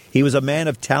 He was a man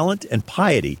of talent and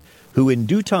piety who in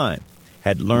due time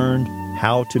had learned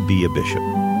how to be a bishop.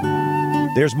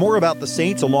 There's more about the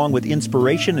saints along with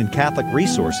inspiration and Catholic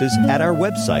resources at our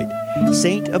website,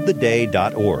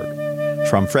 saintoftheday.org.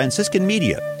 From Franciscan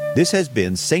Media, this has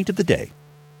been Saint of the Day.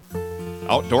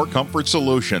 Outdoor Comfort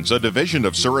Solutions, a division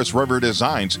of Souris River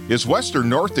Designs, is Western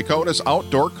North Dakota's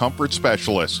outdoor comfort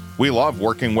specialist. We love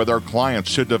working with our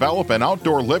clients to develop an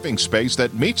outdoor living space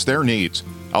that meets their needs.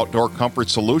 Outdoor Comfort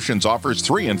Solutions offers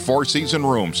 3- and 4-season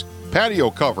rooms,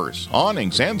 patio covers,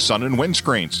 awnings, and sun and wind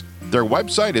screens. Their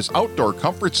website is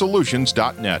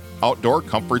outdoorcomfortsolutions.net. Outdoor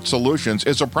Comfort Solutions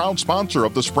is a proud sponsor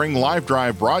of the Spring Live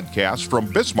Drive broadcast from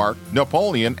Bismarck,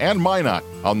 Napoleon, and Minot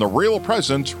on the Real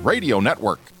Presence Radio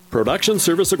Network. Production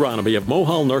Service Agronomy of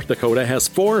Mohall, North Dakota has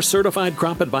 4 certified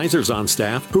crop advisors on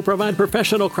staff who provide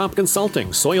professional crop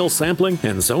consulting, soil sampling,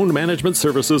 and zone management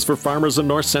services for farmers in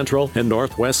North Central and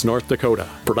Northwest North Dakota.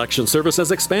 Production Service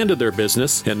has expanded their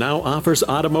business and now offers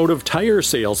automotive tire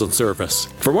sales and service.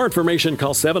 For more information,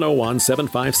 call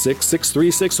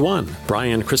 701-756-6361.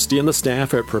 Brian, Christie, and the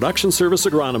staff at Production Service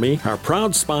Agronomy are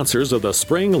proud sponsors of the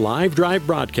Spring Live Drive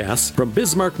broadcasts from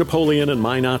Bismarck, Napoleon, and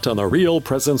Minot on the Real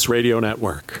Presence Radio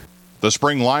Network. The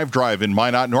Spring Live Drive in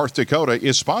Minot, North Dakota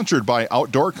is sponsored by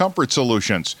Outdoor Comfort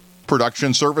Solutions,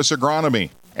 Production Service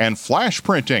Agronomy, and Flash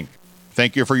Printing.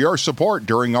 Thank you for your support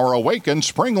during our Awaken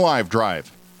Spring Live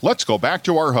Drive. Let's go back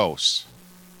to our hosts.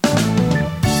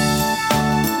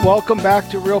 Welcome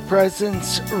back to Real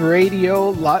Presence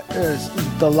Radio,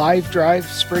 the Live Drive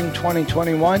Spring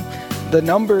 2021. The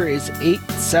number is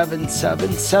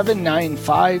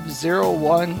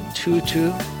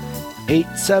 877-795-0122.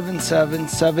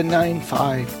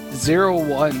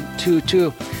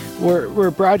 877-795-0122. We're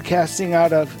broadcasting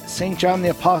out of St. John the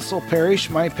Apostle Parish,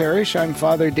 my parish. I'm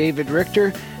Father David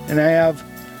Richter, and I have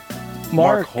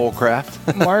Mark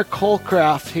Holcraft. Mark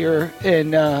Holcraft here,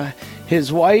 and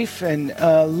his wife and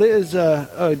Liz,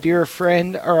 a dear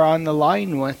friend, are on the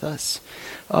line with us.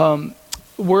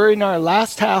 We're in our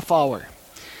last half hour.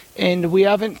 And we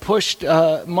haven't pushed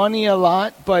money a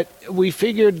lot, but we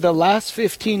figured the last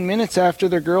 15 minutes after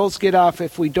the girls get off,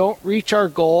 if we don't reach our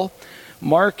goal,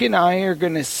 Mark and I are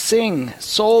going to sing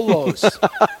solos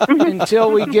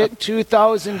until we get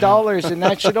 $2,000, and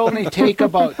that should only take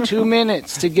about 2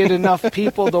 minutes to get enough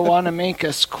people to want to make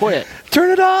us quit.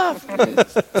 Turn it off!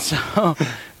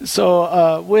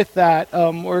 So with that,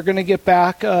 we're going to get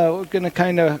back. We're going to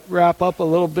kind of wrap up a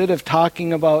little bit of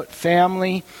talking about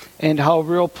family and how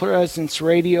Real Presence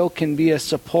Radio can be a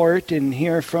support, and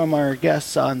hear from our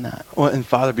guests on that. Well, and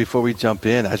Father, before we jump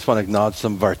in, I just want to acknowledge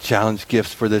some of our challenge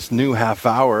gifts for this new half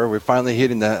hour. We're finally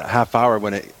hitting that half hour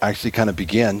when it actually kind of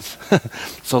begins.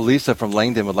 So Lisa from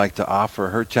Langdon would like to offer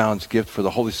her challenge gift for the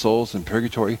Holy Souls in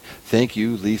Purgatory. Thank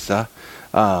you, Lisa.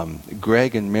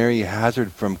 Greg and Mary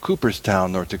Hazard from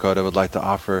Cooperstown, North Dakota would like to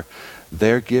offer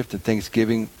their gift and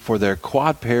Thanksgiving for their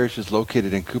quad parishes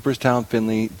located in Cooperstown,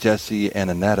 Findlay, Jesse,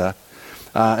 and Annetta.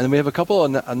 And then we have a couple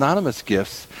of anonymous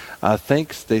gifts.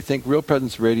 They thank Real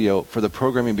Presence Radio for the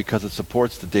programming because it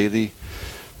supports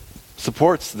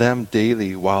them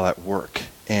daily while at work.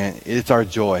 And it's our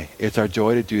joy. It's our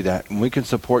joy to do that. And we can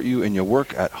support you in your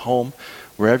work, at home,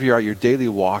 wherever you are, your daily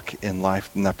walk in life,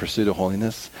 in that pursuit of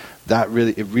holiness.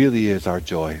 It really is our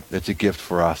joy. It's a gift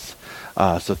for us.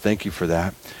 So thank you for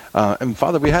that. And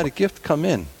Father, we had a gift come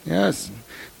in. Yes.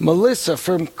 Melissa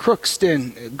from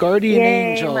Crookston, Guardian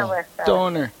Angel, Melissa.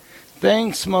 Donor.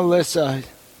 Thanks, Melissa.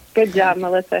 Good job,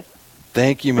 Melissa.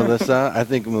 Thank you, Melissa. I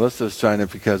think Melissa's trying to,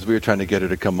 because we were trying to get her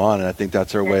to come on, and I think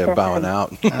that's her way of bowing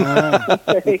out.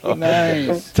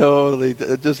 Nice. Totally.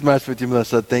 Just mess with you,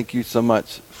 Melissa. Thank you so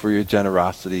much for your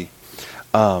generosity.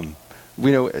 So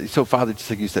Father, just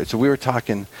like you said, so we were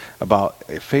talking about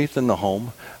faith in the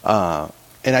home, and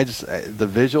the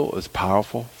visual is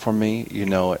powerful for me. You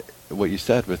know what you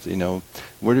said with,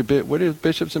 where do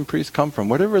bishops and priests come from?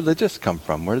 Where do religious come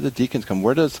from? Where do the deacons come?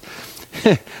 Where does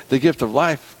the gift of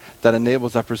life that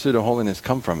enables that pursuit of holiness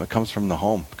come from? It comes from the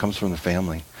home. It comes from the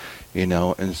family.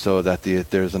 And so that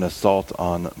there's an assault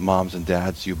on moms and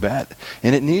dads, you bet,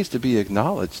 and it needs to be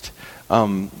acknowledged.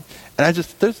 And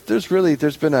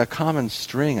there's been a common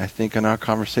string, I think, in our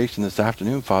conversation this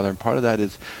afternoon, Father, and part of that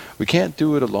is we can't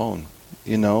do it alone,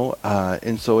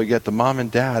 and so we get the mom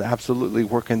and dad absolutely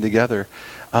working together,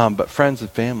 but friends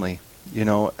and family,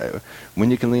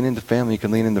 when you can lean into family, you can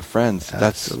lean into friends.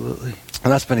 Absolutely.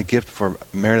 And that's been a gift for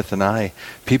Meredith and I.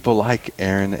 People like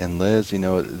Aaron and Liz,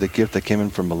 the gift that came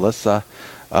in from Melissa,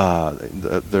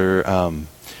 they're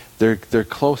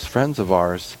close friends of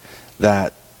ours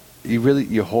that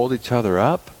you hold each other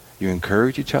up, you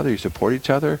encourage each other, you support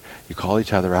each other, you call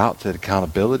each other out to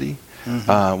accountability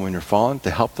when you're falling,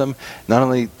 to help them. Not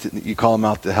only you call them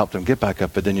out to help them get back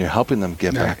up, but then you're helping them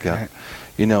get back up.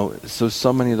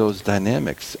 So many of those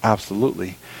dynamics,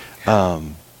 absolutely.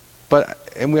 And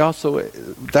we also,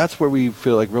 that's where we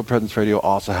feel like Real Presence Radio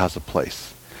also has a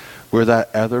place. We're that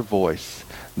other voice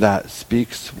that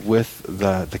speaks with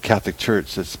the Catholic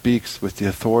Church, that speaks with the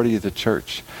authority of the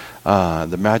Church,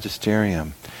 the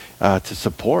magisterium, to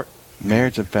support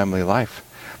marriage and family life.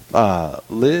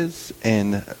 Liz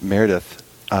and Meredith,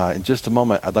 in just a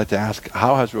moment, I'd like to ask,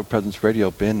 how has Real Presence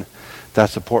Radio been that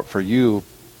support for you?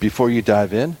 Before you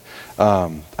dive in,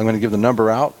 I'm going to give the number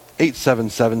out,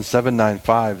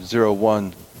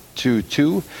 877-795-0122,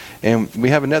 0122. And we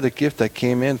have another gift that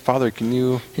came in. Father, can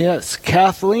you? Yes,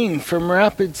 Kathleen from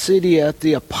Rapid City at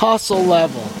the apostle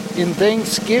level. In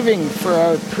thanksgiving for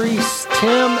our priests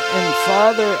Tim and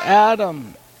Father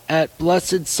Adam at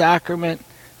Blessed Sacrament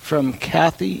from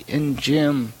Kathy and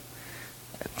Jim.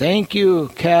 Thank you,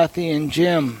 Kathy and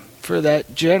Jim, for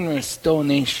that generous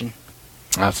donation.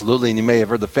 Absolutely, and you may have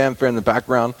heard the fanfare in the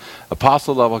background.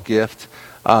 Apostle level gift,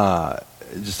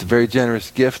 just a very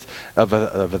generous gift of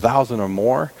 1,000 or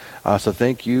more. So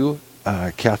thank you,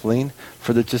 Kathleen,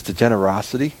 for just the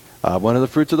generosity. One of the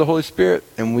fruits of the Holy Spirit,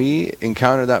 and we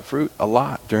encounter that fruit a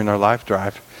lot during our life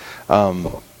drive,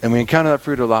 and we encounter that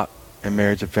fruit a lot in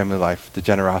marriage and family life. The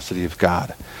generosity of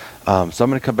God. So I'm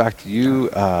going to come back to you,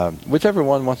 whichever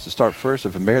one wants to start first,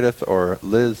 if Meredith or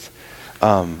Liz.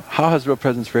 How has Real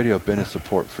Presence Radio been a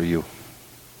support for you?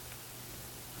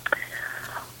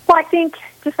 Well, I think,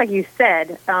 just like you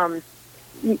said,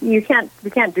 we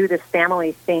can't do this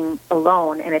family thing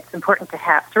alone, and it's important to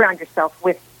surround yourself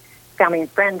with family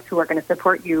and friends who are going to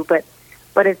support you.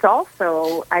 But it's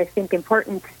also, I think,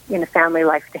 important in a family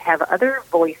life to have other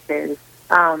voices,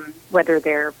 whether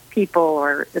they're people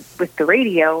or with the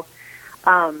radio.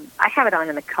 I have it on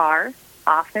in the car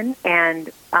often, and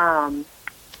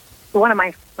one of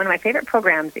my favorite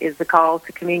programs is the Call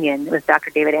to Communion with Dr.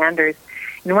 David Anders.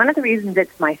 And one of the reasons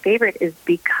it's my favorite is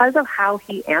because of how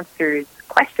he answers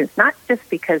questions, not just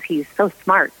because he's so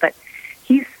smart, but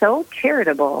he's so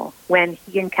charitable when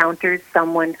he encounters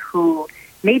someone who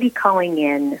may be calling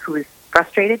in who's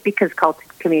frustrated, because Call to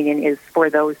Communion is for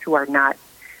those who are not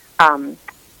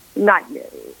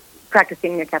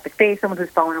practicing their Catholic faith, someone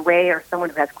who's fallen away, or someone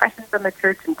who has questions from the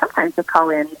church, and sometimes they'll call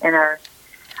in and are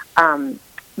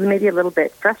maybe a little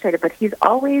bit frustrated, but he's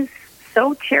always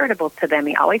so charitable to them.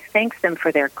 He always thanks them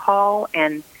for their call,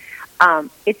 and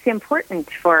it's important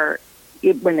for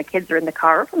when the kids are in the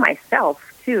car, or for myself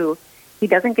too. He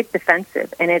doesn't get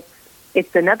defensive, and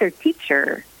it's another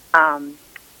teacher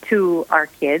to our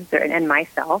kids and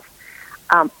myself.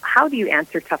 How do you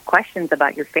answer tough questions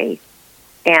about your faith?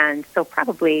 And so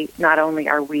probably not only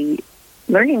are we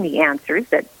learning the answers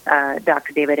that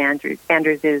Dr. David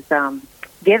Anders is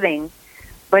giving,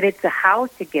 but it's a how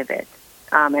to give it.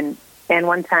 And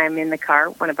one time in the car,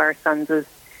 one of our sons was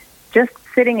just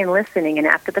sitting and listening, and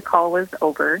after the call was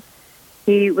over,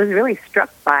 he was really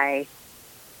struck by,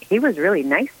 he was really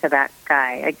nice to that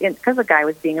guy, because the guy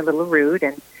was being a little rude.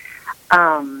 And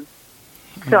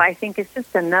so I think it's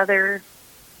just another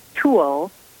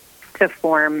tool to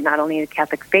form not only the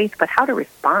Catholic faith, but how to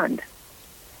respond.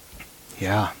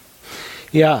 Yeah.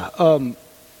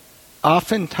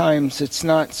 Oftentimes it's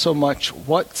not so much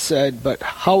what's said, but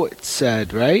how it's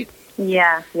said, right?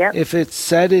 Yeah, yep. If it's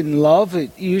said in love,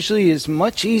 it usually is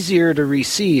much easier to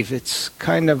receive. It's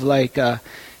kind of like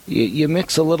you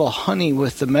mix a little honey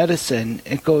with the medicine,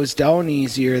 it goes down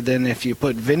easier than if you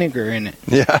put vinegar in it.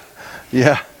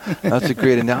 Yeah. That's a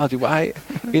great analogy. Well,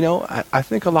 I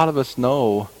think a lot of us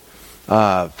know,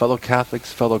 fellow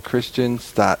Catholics, fellow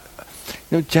Christians, that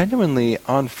genuinely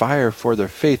on fire for their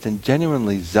faith and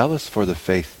genuinely zealous for the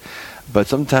faith, but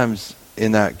sometimes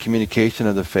in that communication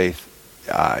of the faith,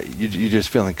 you're just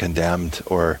feeling condemned,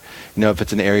 or if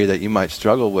it's an area that you might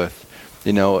struggle with,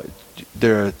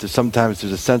 sometimes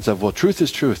there's a sense of, well, truth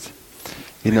is truth,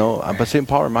 but St.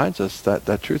 Paul reminds us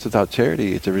that truth without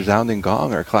charity, it's a resounding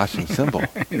gong or a clashing cymbal.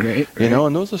 Right.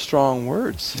 And those are strong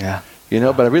words. Yeah.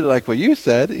 But I really like what you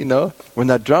said, when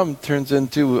that drum turns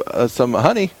into some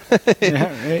honey,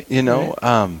 Yeah, right.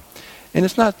 Right. And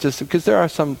it's not just because there are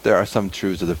some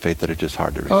truths of the faith that are just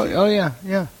hard to receive. Oh yeah.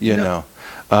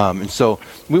 And so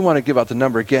we want to give out the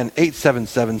number again,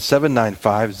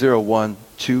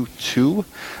 877-795-0122.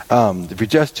 If you're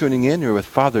just tuning in, you're with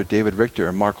Father David Richter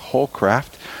and Mark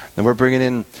Holcraft, and we're bringing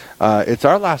in, it's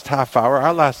our last half hour,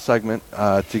 our last segment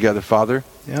together, Father.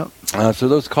 Yep. So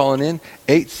those calling in,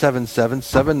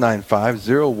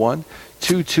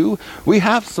 877-795-0122. We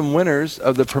have some winners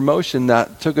of the promotion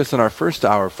that took us in our first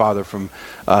hour, Father, from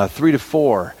 3 to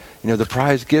 4. The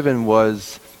prize given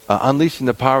was Unleashing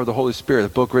the Power of the Holy Spirit, a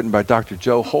book written by Dr.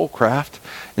 Joe Holcraft.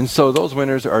 And so those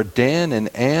winners are Dan and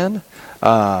Ann.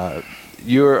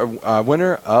 You're a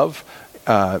winner of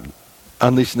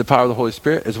Unleashing the Power of the Holy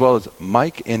Spirit, as well as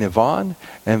Mike and Yvonne,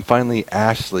 and finally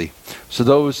Ashley. So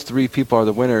those 3 people are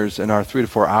the winners in our 3 to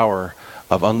 4 hour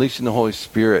of Unleashing the Holy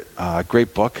Spirit.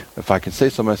 Great book, if I can say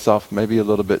so myself, maybe a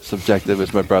little bit subjective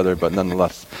as my brother, but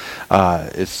nonetheless,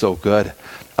 it's so good.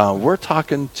 We're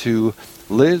talking to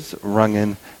Liz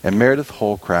Rungan and Meredith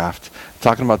Holcraft,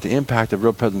 talking about the impact of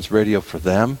Real Presence Radio for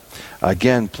them.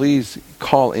 Again, please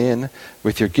call in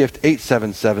with your gift,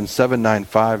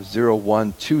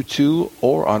 877-795-0122,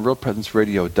 or on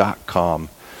realpresenceradio.com.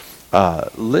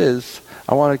 Liz,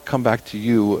 I want to come back to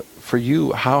you. For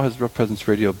you, how has Real Presence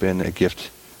Radio been a gift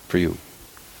for you?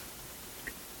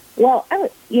 Well,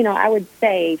 I would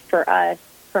say for us,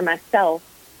 for myself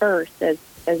first, as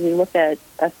we look at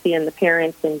us being the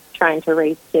parents and trying to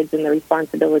raise kids and the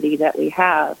responsibility that we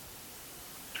have,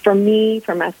 for me,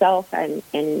 for myself, and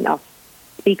I'll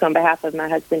speak on behalf of my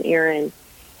husband, Aaron,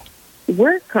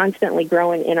 we're constantly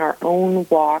growing in our own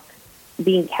walk,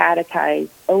 being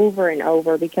catechized over and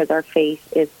over because our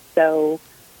faith is so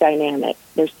dynamic.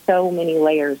 There's so many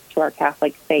layers to our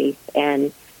Catholic faith,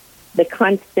 and the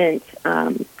constant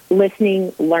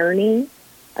listening, learning,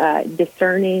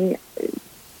 discerning,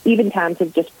 even times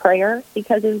of just prayer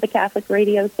because of the Catholic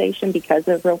radio station, because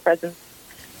of Real Presence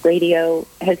Radio,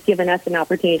 has given us an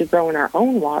opportunity to grow in our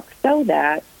own walk so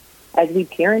that as we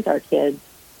parent our kids,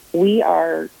 we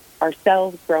are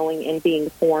ourselves growing and being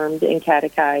formed and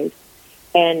catechized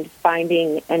and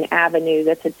finding an avenue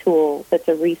that's a tool, that's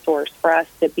a resource for us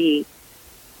to be,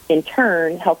 in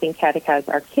turn, helping catechize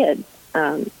our kids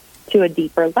to a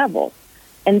deeper level.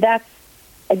 And that's,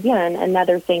 again,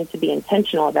 another thing to be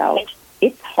intentional about.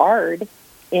 It's hard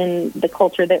in the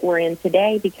culture that we're in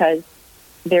today because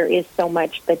there is so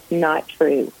much that's not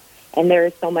true. And there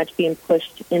is so much being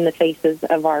pushed in the faces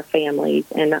of our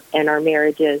families and our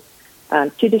marriages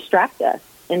to distract us.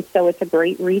 And so it's a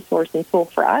great resource and tool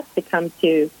for us to come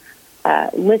to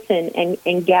listen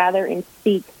and gather and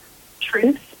seek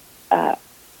truth,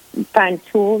 find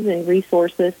tools and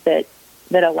resources that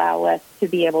allow us to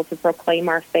be able to proclaim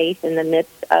our faith in the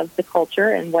midst of the culture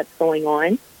and what's going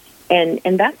on.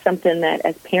 And that's something that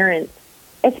as parents,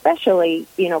 especially,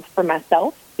 for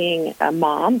myself, being a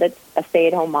mom, that's a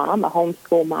stay-at-home mom, a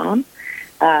homeschool mom,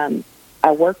 I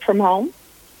work from home,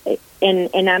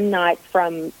 and I'm not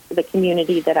from the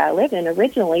community that I live in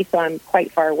originally, so I'm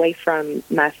quite far away from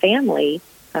my family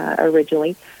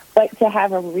originally. But to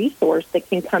have a resource that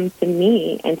can come to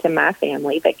me and to my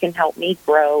family that can help me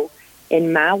grow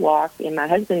in my walk, in my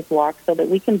husband's walk, so that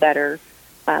we can better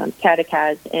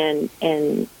catechize and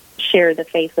share the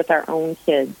faith with our own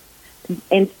kids,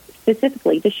 and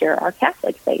specifically to share our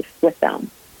Catholic faith with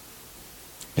them.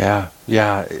 Yeah,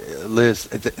 Liz,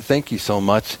 thank you so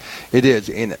much. It is,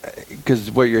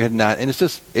 because where you're heading at, and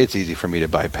it's easy for me to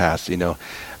bypass.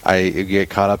 I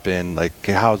get caught up in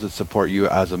how does it support you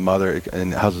as a mother,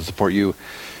 and how does it support you?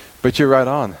 But you're right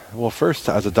on. Well, first,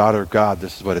 as a daughter of God,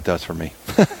 this is what it does for me.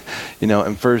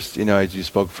 And first, as you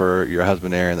spoke for your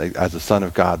husband Aaron, as a son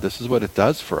of God, this is what it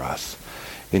does for us.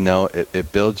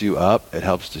 It builds you up. It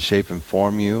helps to shape and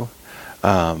form you,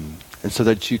 and so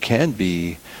that you can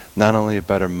be not only a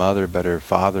better mother, better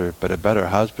father, but a better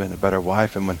husband, a better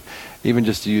wife. And even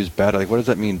just to use better, what does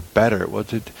that mean, better? Well,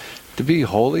 to be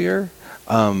holier,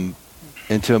 and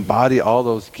to embody all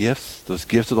those gifts of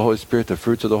the Holy Spirit, the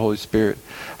fruits of the Holy Spirit,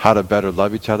 how to better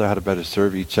love each other, how to better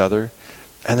serve each other,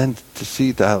 and then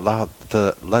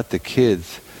to let the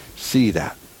kids see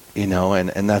that,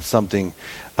 and that's something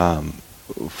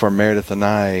for Meredith and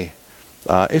I.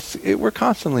 We're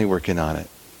constantly working on it.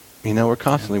 We're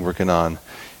constantly working on,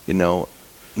 not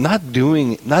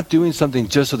doing something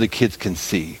just so the kids can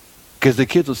see, because the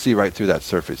kids will see right through that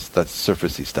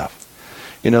surfacey stuff.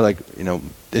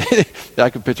 I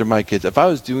can picture my kids. If I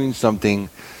was doing something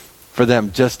for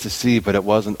them just to see, but it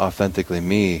wasn't authentically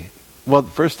me, well,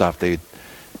 first off, they'd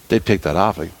pick that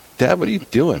off. Dad, what are you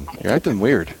doing? You're acting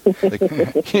weird.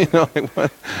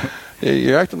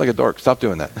 You're acting like a dork. Stop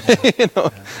doing that.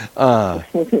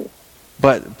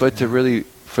 But to really,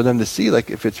 for them to see,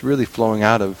 if it's really flowing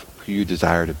out of who you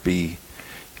desire to be,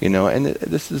 and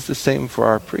this is the same for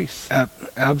our priests.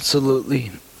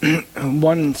 Absolutely.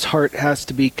 One's heart has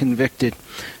to be convicted.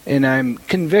 And I'm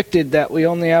convicted that we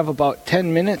only have about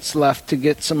 10 minutes left to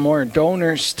get some more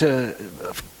donors to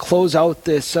close out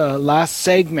this last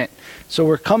segment. So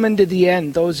we're coming to the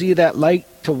end. Those of you that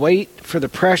like to wait for the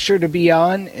pressure to be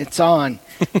on, it's on.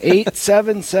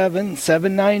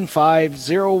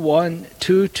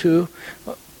 877-795-0122.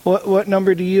 What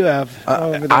number do you have?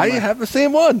 I have the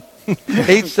same one.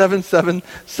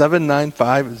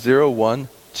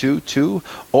 877-795-0122,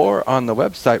 or on the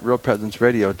website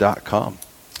realpresenceradio.com.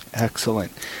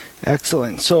 Excellent.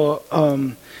 So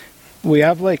we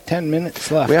have 10 minutes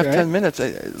left. We have right? 10 minutes.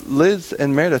 Liz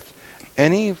and Meredith,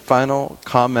 any final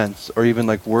comments or even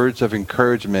words of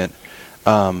encouragement,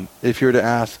 if you were to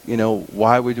ask,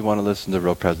 why would you want to listen to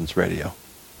Real Presence Radio?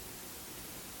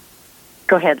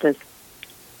 Go ahead, Liz.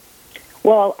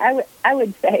 Well, I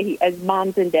would say, as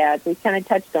moms and dads, we kind of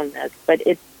touched on this, but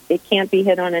it can't be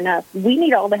hit on enough. We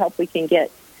need all the help we can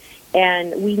get,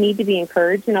 and we need to be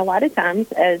encouraged. And a lot of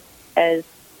times, as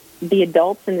the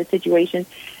adults in the situation,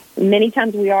 many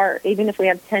times we are, even if we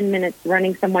have 10 minutes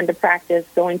running someone to practice,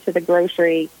 going to the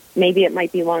grocery, maybe it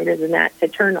might be longer than that, to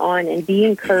turn on and be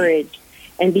encouraged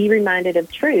and be reminded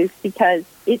of truth, because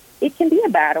it can be a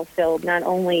battlefield, not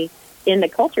only in the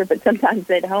culture, but sometimes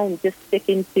at home, just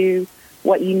sticking to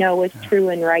what you know is true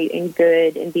and right and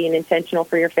good, and being intentional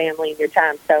for your family and your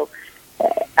time. So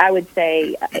I would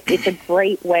say it's a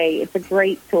great way. It's a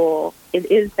great tool.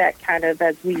 It is that kind of,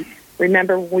 as we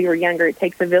remember when we were younger, it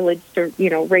takes a village to,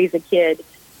 raise a kid.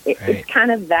 It's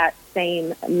kind of that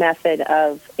same method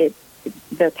of it.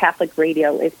 The Catholic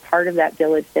radio is part of that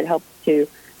village that helps to,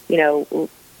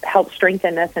 help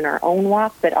strengthen us in our own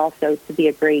walk, but also to be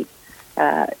a great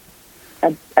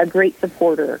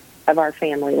supporter of our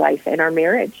family life and our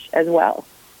marriage as well,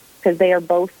 because they are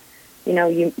both,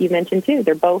 you mentioned too,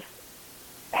 they're both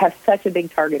have such a big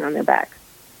target on their back.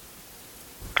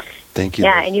 Thank you.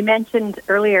 Yeah, Liz. and you mentioned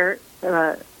earlier,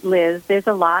 Liz, there's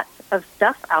a lot of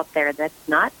stuff out there that's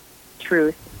not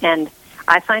truth, and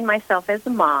I find myself as a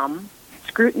mom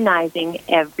scrutinizing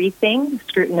everything,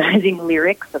 scrutinizing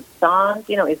lyrics of songs.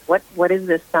 What is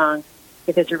this song?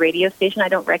 If it's a radio station I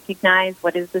don't recognize,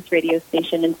 what is this radio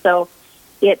station? And so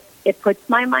it puts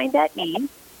my mind at ease.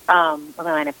 When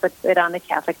I put it on the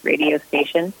Catholic radio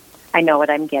station, I know what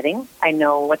I'm getting. I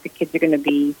know what the kids are going to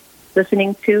be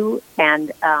listening to,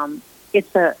 and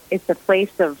it's a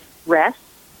place of rest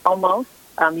almost.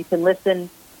 You can listen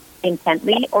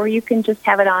intently, or you can just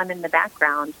have it on in the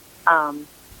background. A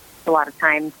lot of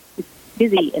times it's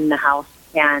busy in the house,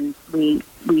 and we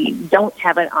don't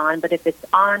have it on. But if it's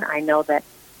on, I know that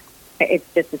it's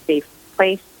just a safe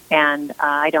place, and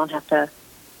I don't have to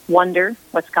wonder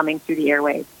what's coming through the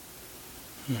airwaves.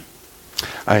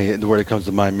 The word that comes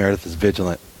to mind, Meredith, is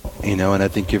vigilant. And I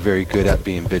think you're very good at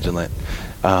being vigilant.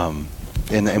 And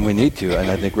we need to,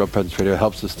 and I think Real Presence Radio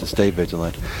helps us to stay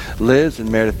vigilant. Liz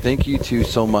and Meredith, thank you two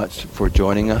so much for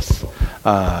joining us.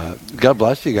 God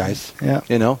bless you guys. Yeah.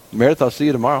 Meredith, I'll see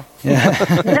you tomorrow. Yeah.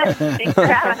 Thanks for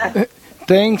having us.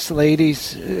 Thanks,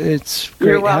 ladies. It's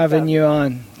great having you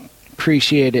on.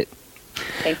 Appreciate it.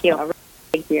 Thank you.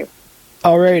 Thank you.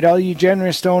 All right, all you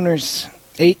generous donors,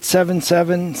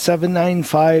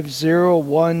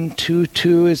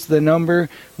 877-795-0122 is the number.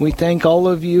 We thank all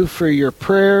of you for your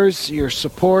prayers, your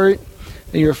support,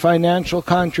 your financial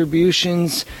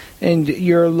contributions, and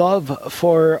your love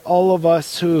for all of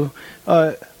us who,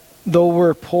 though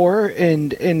we're poor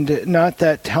and not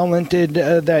that talented,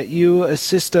 that you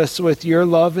assist us with your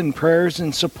love and prayers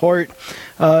and support.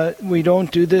 We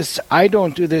don't do this. I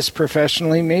don't do this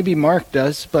professionally. Maybe Mark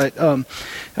does, but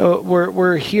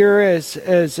we're here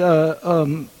as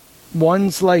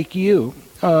ones like you,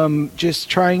 just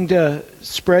trying to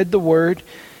spread the word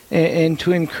and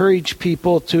to encourage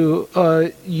people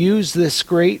to use this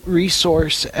great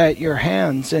resource at your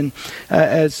hands. And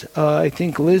as I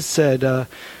think Liz said,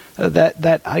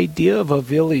 that idea of a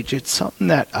village, it's something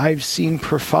that I've seen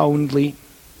profoundly,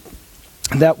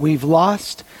 that we've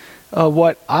lost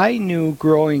what I knew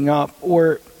growing up,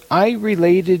 or I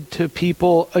related to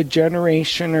people a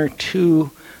generation or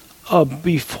two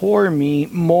before me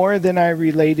more than I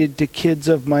related to kids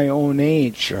of my own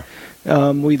age. Sure.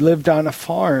 We lived on a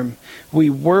farm.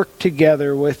 We worked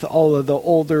together with all of the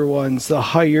older ones, the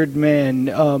hired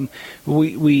men.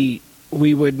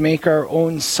 We would make our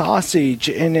own sausage,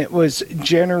 and it was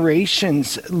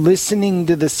generations listening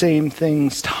to the same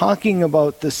things, talking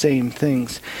about the same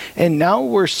things. And now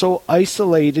we're so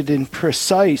isolated and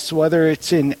precise, whether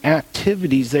it's in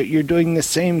activities that you're doing the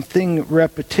same thing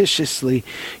repetitiously.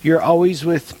 You're always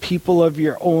with people of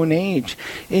your own age.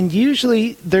 And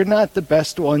usually they're not the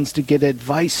best ones to get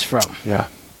advice from. Yeah.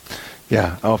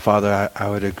 Yeah. Oh, Father, I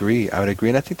would agree. And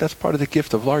I think that's part of the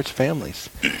gift of large families.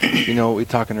 We were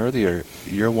talking earlier,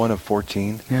 you're one of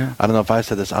 14. Yeah. I don't know if I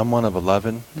said this. I'm one of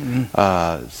 11.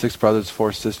 Mm-hmm. 6 brothers,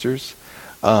 4 sisters.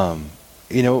 When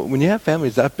you have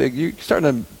families that big, you're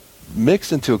starting to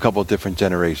mix into a couple of different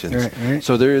generations. Right.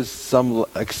 So there is some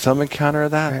encounter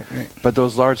of that. Right. But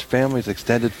those large families,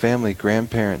 extended family,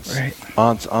 grandparents,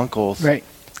 aunts, uncles. Right.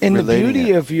 And the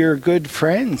beauty of your good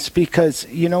friends, because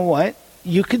you know what?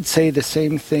 You could say the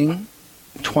same thing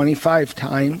 25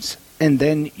 times, and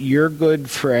then your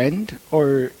good friend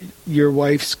or your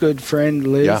wife's good friend,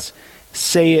 Liz,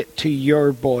 say it to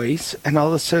your boys, and all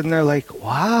of a sudden they're like,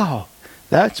 wow,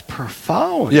 that's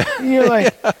profound. Yeah. And you're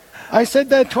like, I said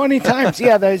that 20 times.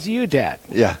 Yeah, that's you, Dad.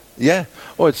 Yeah.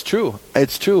 Oh, it's true.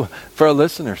 It's true. For our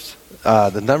listeners,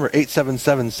 The number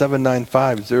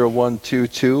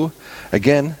 877-795-0122.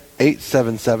 Again,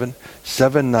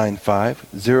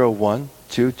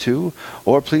 877-795-0122.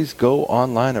 Or please go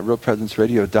online at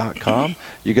realpresenceradio.com.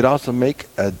 You could also make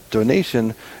a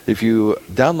donation if you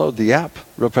download the app,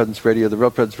 Real Presence Radio, the Real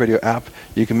Presence Radio app.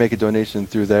 You can make a donation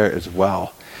through there as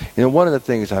well. You know, one of the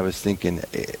things I was thinking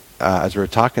as we were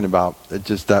talking about,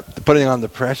 just that putting on the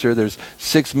pressure, there's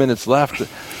 6 minutes left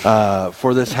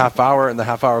for this half hour and the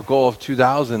half hour goal of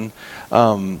 2,000,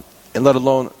 and let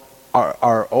alone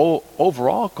our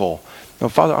overall goal. Now,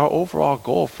 Father, our overall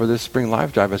goal for this spring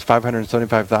live drive is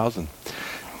 575,000.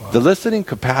 Wow. The listening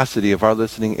capacity of our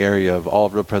listening area of all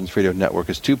of Real Presence Radio Network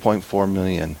is 2.4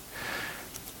 million.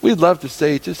 We'd love to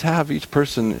say just have each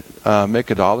person make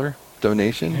 $1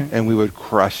 donation, and we would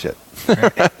crush it.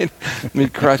 Right?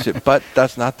 We'd crush it, but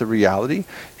that's not the reality,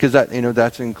 because that's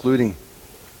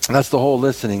the whole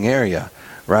listening area,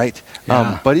 right?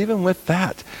 Yeah. But even with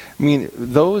that, I mean,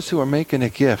 those who are making a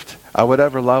gift at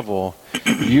whatever level,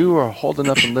 you are holding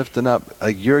up and lifting up.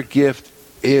 Your gift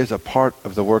is a part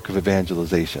of the work of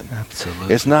evangelization.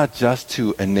 Absolutely. It's not just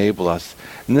to enable us,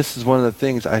 and this is one of the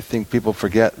things I think people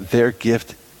forget. Their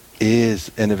gift is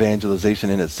an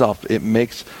evangelization in itself. It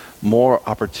makes more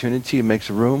opportunity, it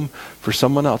makes room for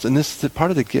someone else. And this is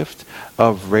part of the gift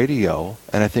of radio,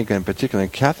 and I think in particular in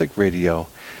Catholic radio,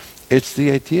 it's the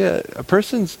idea a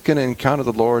person's going to encounter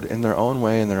the Lord in their own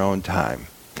way, in their own time.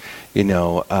 You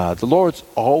know, the Lord's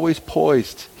always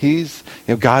poised.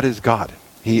 God is God.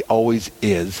 He always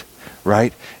is,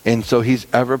 right? And so he's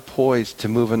ever poised to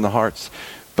move in the hearts.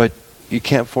 But you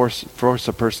can't force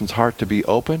a person's heart to be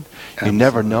open. Absolutely. You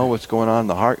never know what's going on in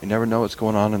the heart. You never know what's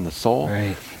going on in the soul.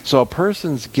 Right. So a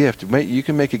person's gift, you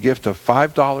can make a gift of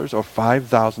 $5 or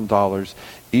 $5,000.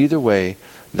 Either way,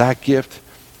 that gift,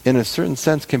 in a certain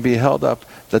sense, can be held up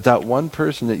that one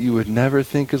person that you would never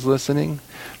think is listening,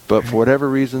 but for whatever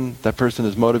reason, that person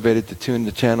is motivated to tune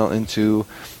the channel into,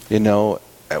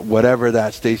 whatever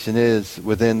that station is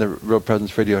within the Real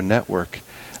Presence Radio Network.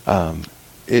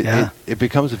 It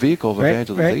becomes a vehicle of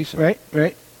evangelization. Right.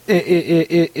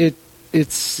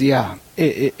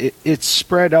 It's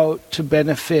spread out to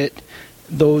benefit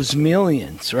those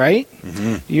millions, right?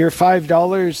 Mm-hmm. Your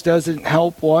 $5 doesn't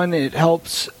help one; it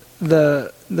helps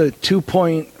the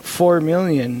 2.4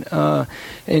 million,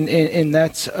 and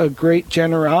that's a great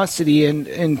generosity.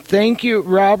 And thank you,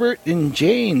 Robert and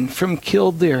Jane from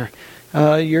Kildare.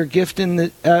 Your gift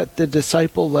at the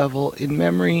disciple level in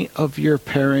memory of your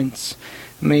parents.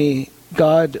 May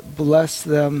God bless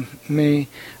them.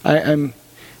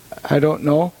 I don't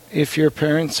know if your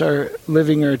parents are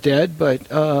living or dead,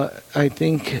 but I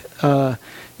think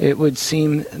it would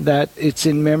seem that it's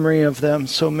in memory of them.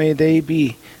 So may they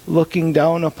be looking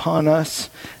down upon us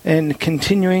and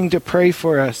continuing to pray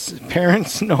for us.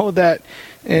 Parents know that,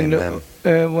 and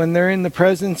when they're in the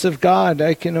presence of God,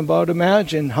 I can about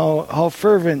imagine how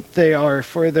fervent they are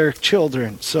for their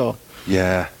children. So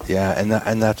yeah,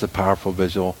 and that's a powerful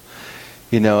visual.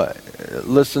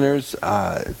 Listeners,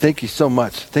 thank you so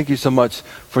much. Thank you so much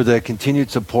for the continued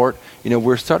support.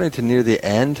 We're starting to near the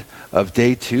end of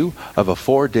day 2 of a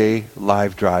 4-day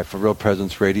live drive for Real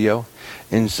Presence Radio.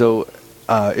 And so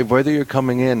whether you're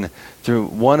coming in through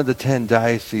one of the 10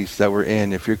 dioceses that we're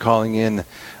in, if you're calling in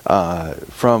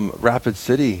from Rapid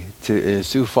City to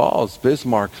Sioux Falls,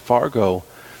 Bismarck, Fargo,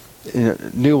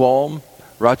 New Ulm,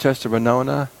 Rochester,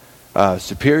 Winona,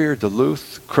 Superior,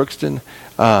 Duluth, Crookston,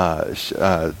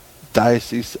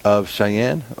 Diocese of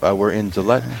Cheyenne, we're in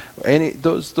Gillette.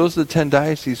 Those are the 10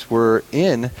 dioceses we're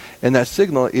in, and that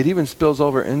signal, it even spills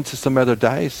over into some other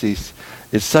dioceses.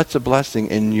 It's such a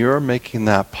blessing, and you're making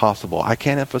that possible. I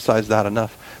can't emphasize that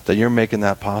enough, that you're making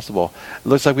that possible. It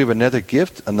looks like we have another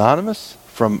gift, anonymous,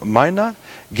 from Minot,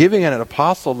 giving at an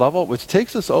apostle level, which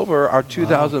takes us over our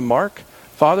 2,000 mark,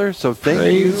 Father. So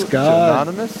thank you to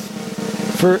Anonymous.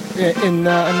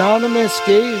 Anonymous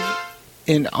gave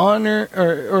in honor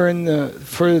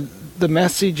for the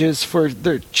messages for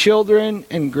their children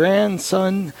and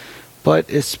grandson, but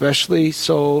especially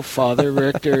so Father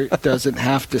Richter doesn't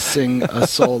have to sing a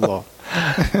solo.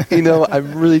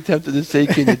 I'm really tempted to say,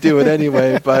 can you do it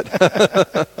anyway? But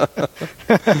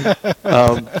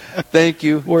thank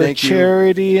you. Where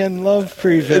charity and love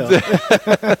prevail.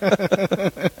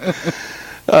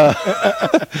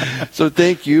 So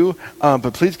thank you.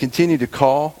 But please continue to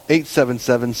call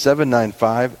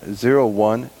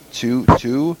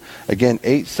 877-795-0122. Again,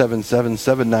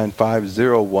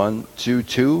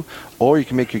 877-795-0122. Or you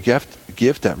can make your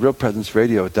gift at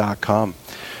realpresenceradio.com.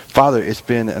 Father, it's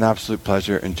been an absolute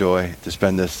pleasure and joy to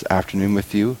spend this afternoon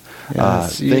with you.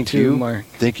 Yes, Thank you too, you. Mark.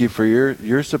 Thank you for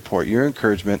your support, your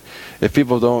encouragement. If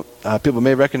people don't, people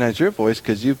may recognize your voice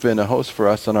because you've been a host for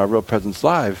us on our Real Presence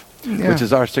Live, which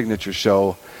is our signature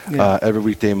show every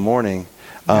weekday morning.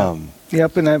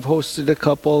 Yep, and I've hosted a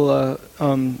couple,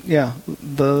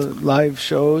 the live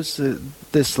shows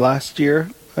this last year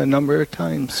a number of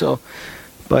times. So,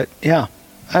 but yeah.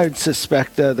 I would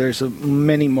suspect there's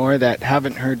many more that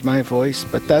haven't heard my voice,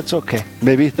 but that's okay.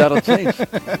 Maybe that'll change.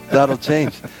 That'll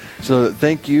change. So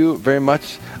thank you very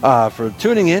much for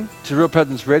tuning in to Real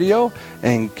Presence Radio,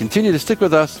 and continue to stick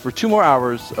with us for 2 more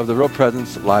hours of the Real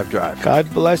Presence Live Drive. God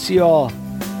bless you all.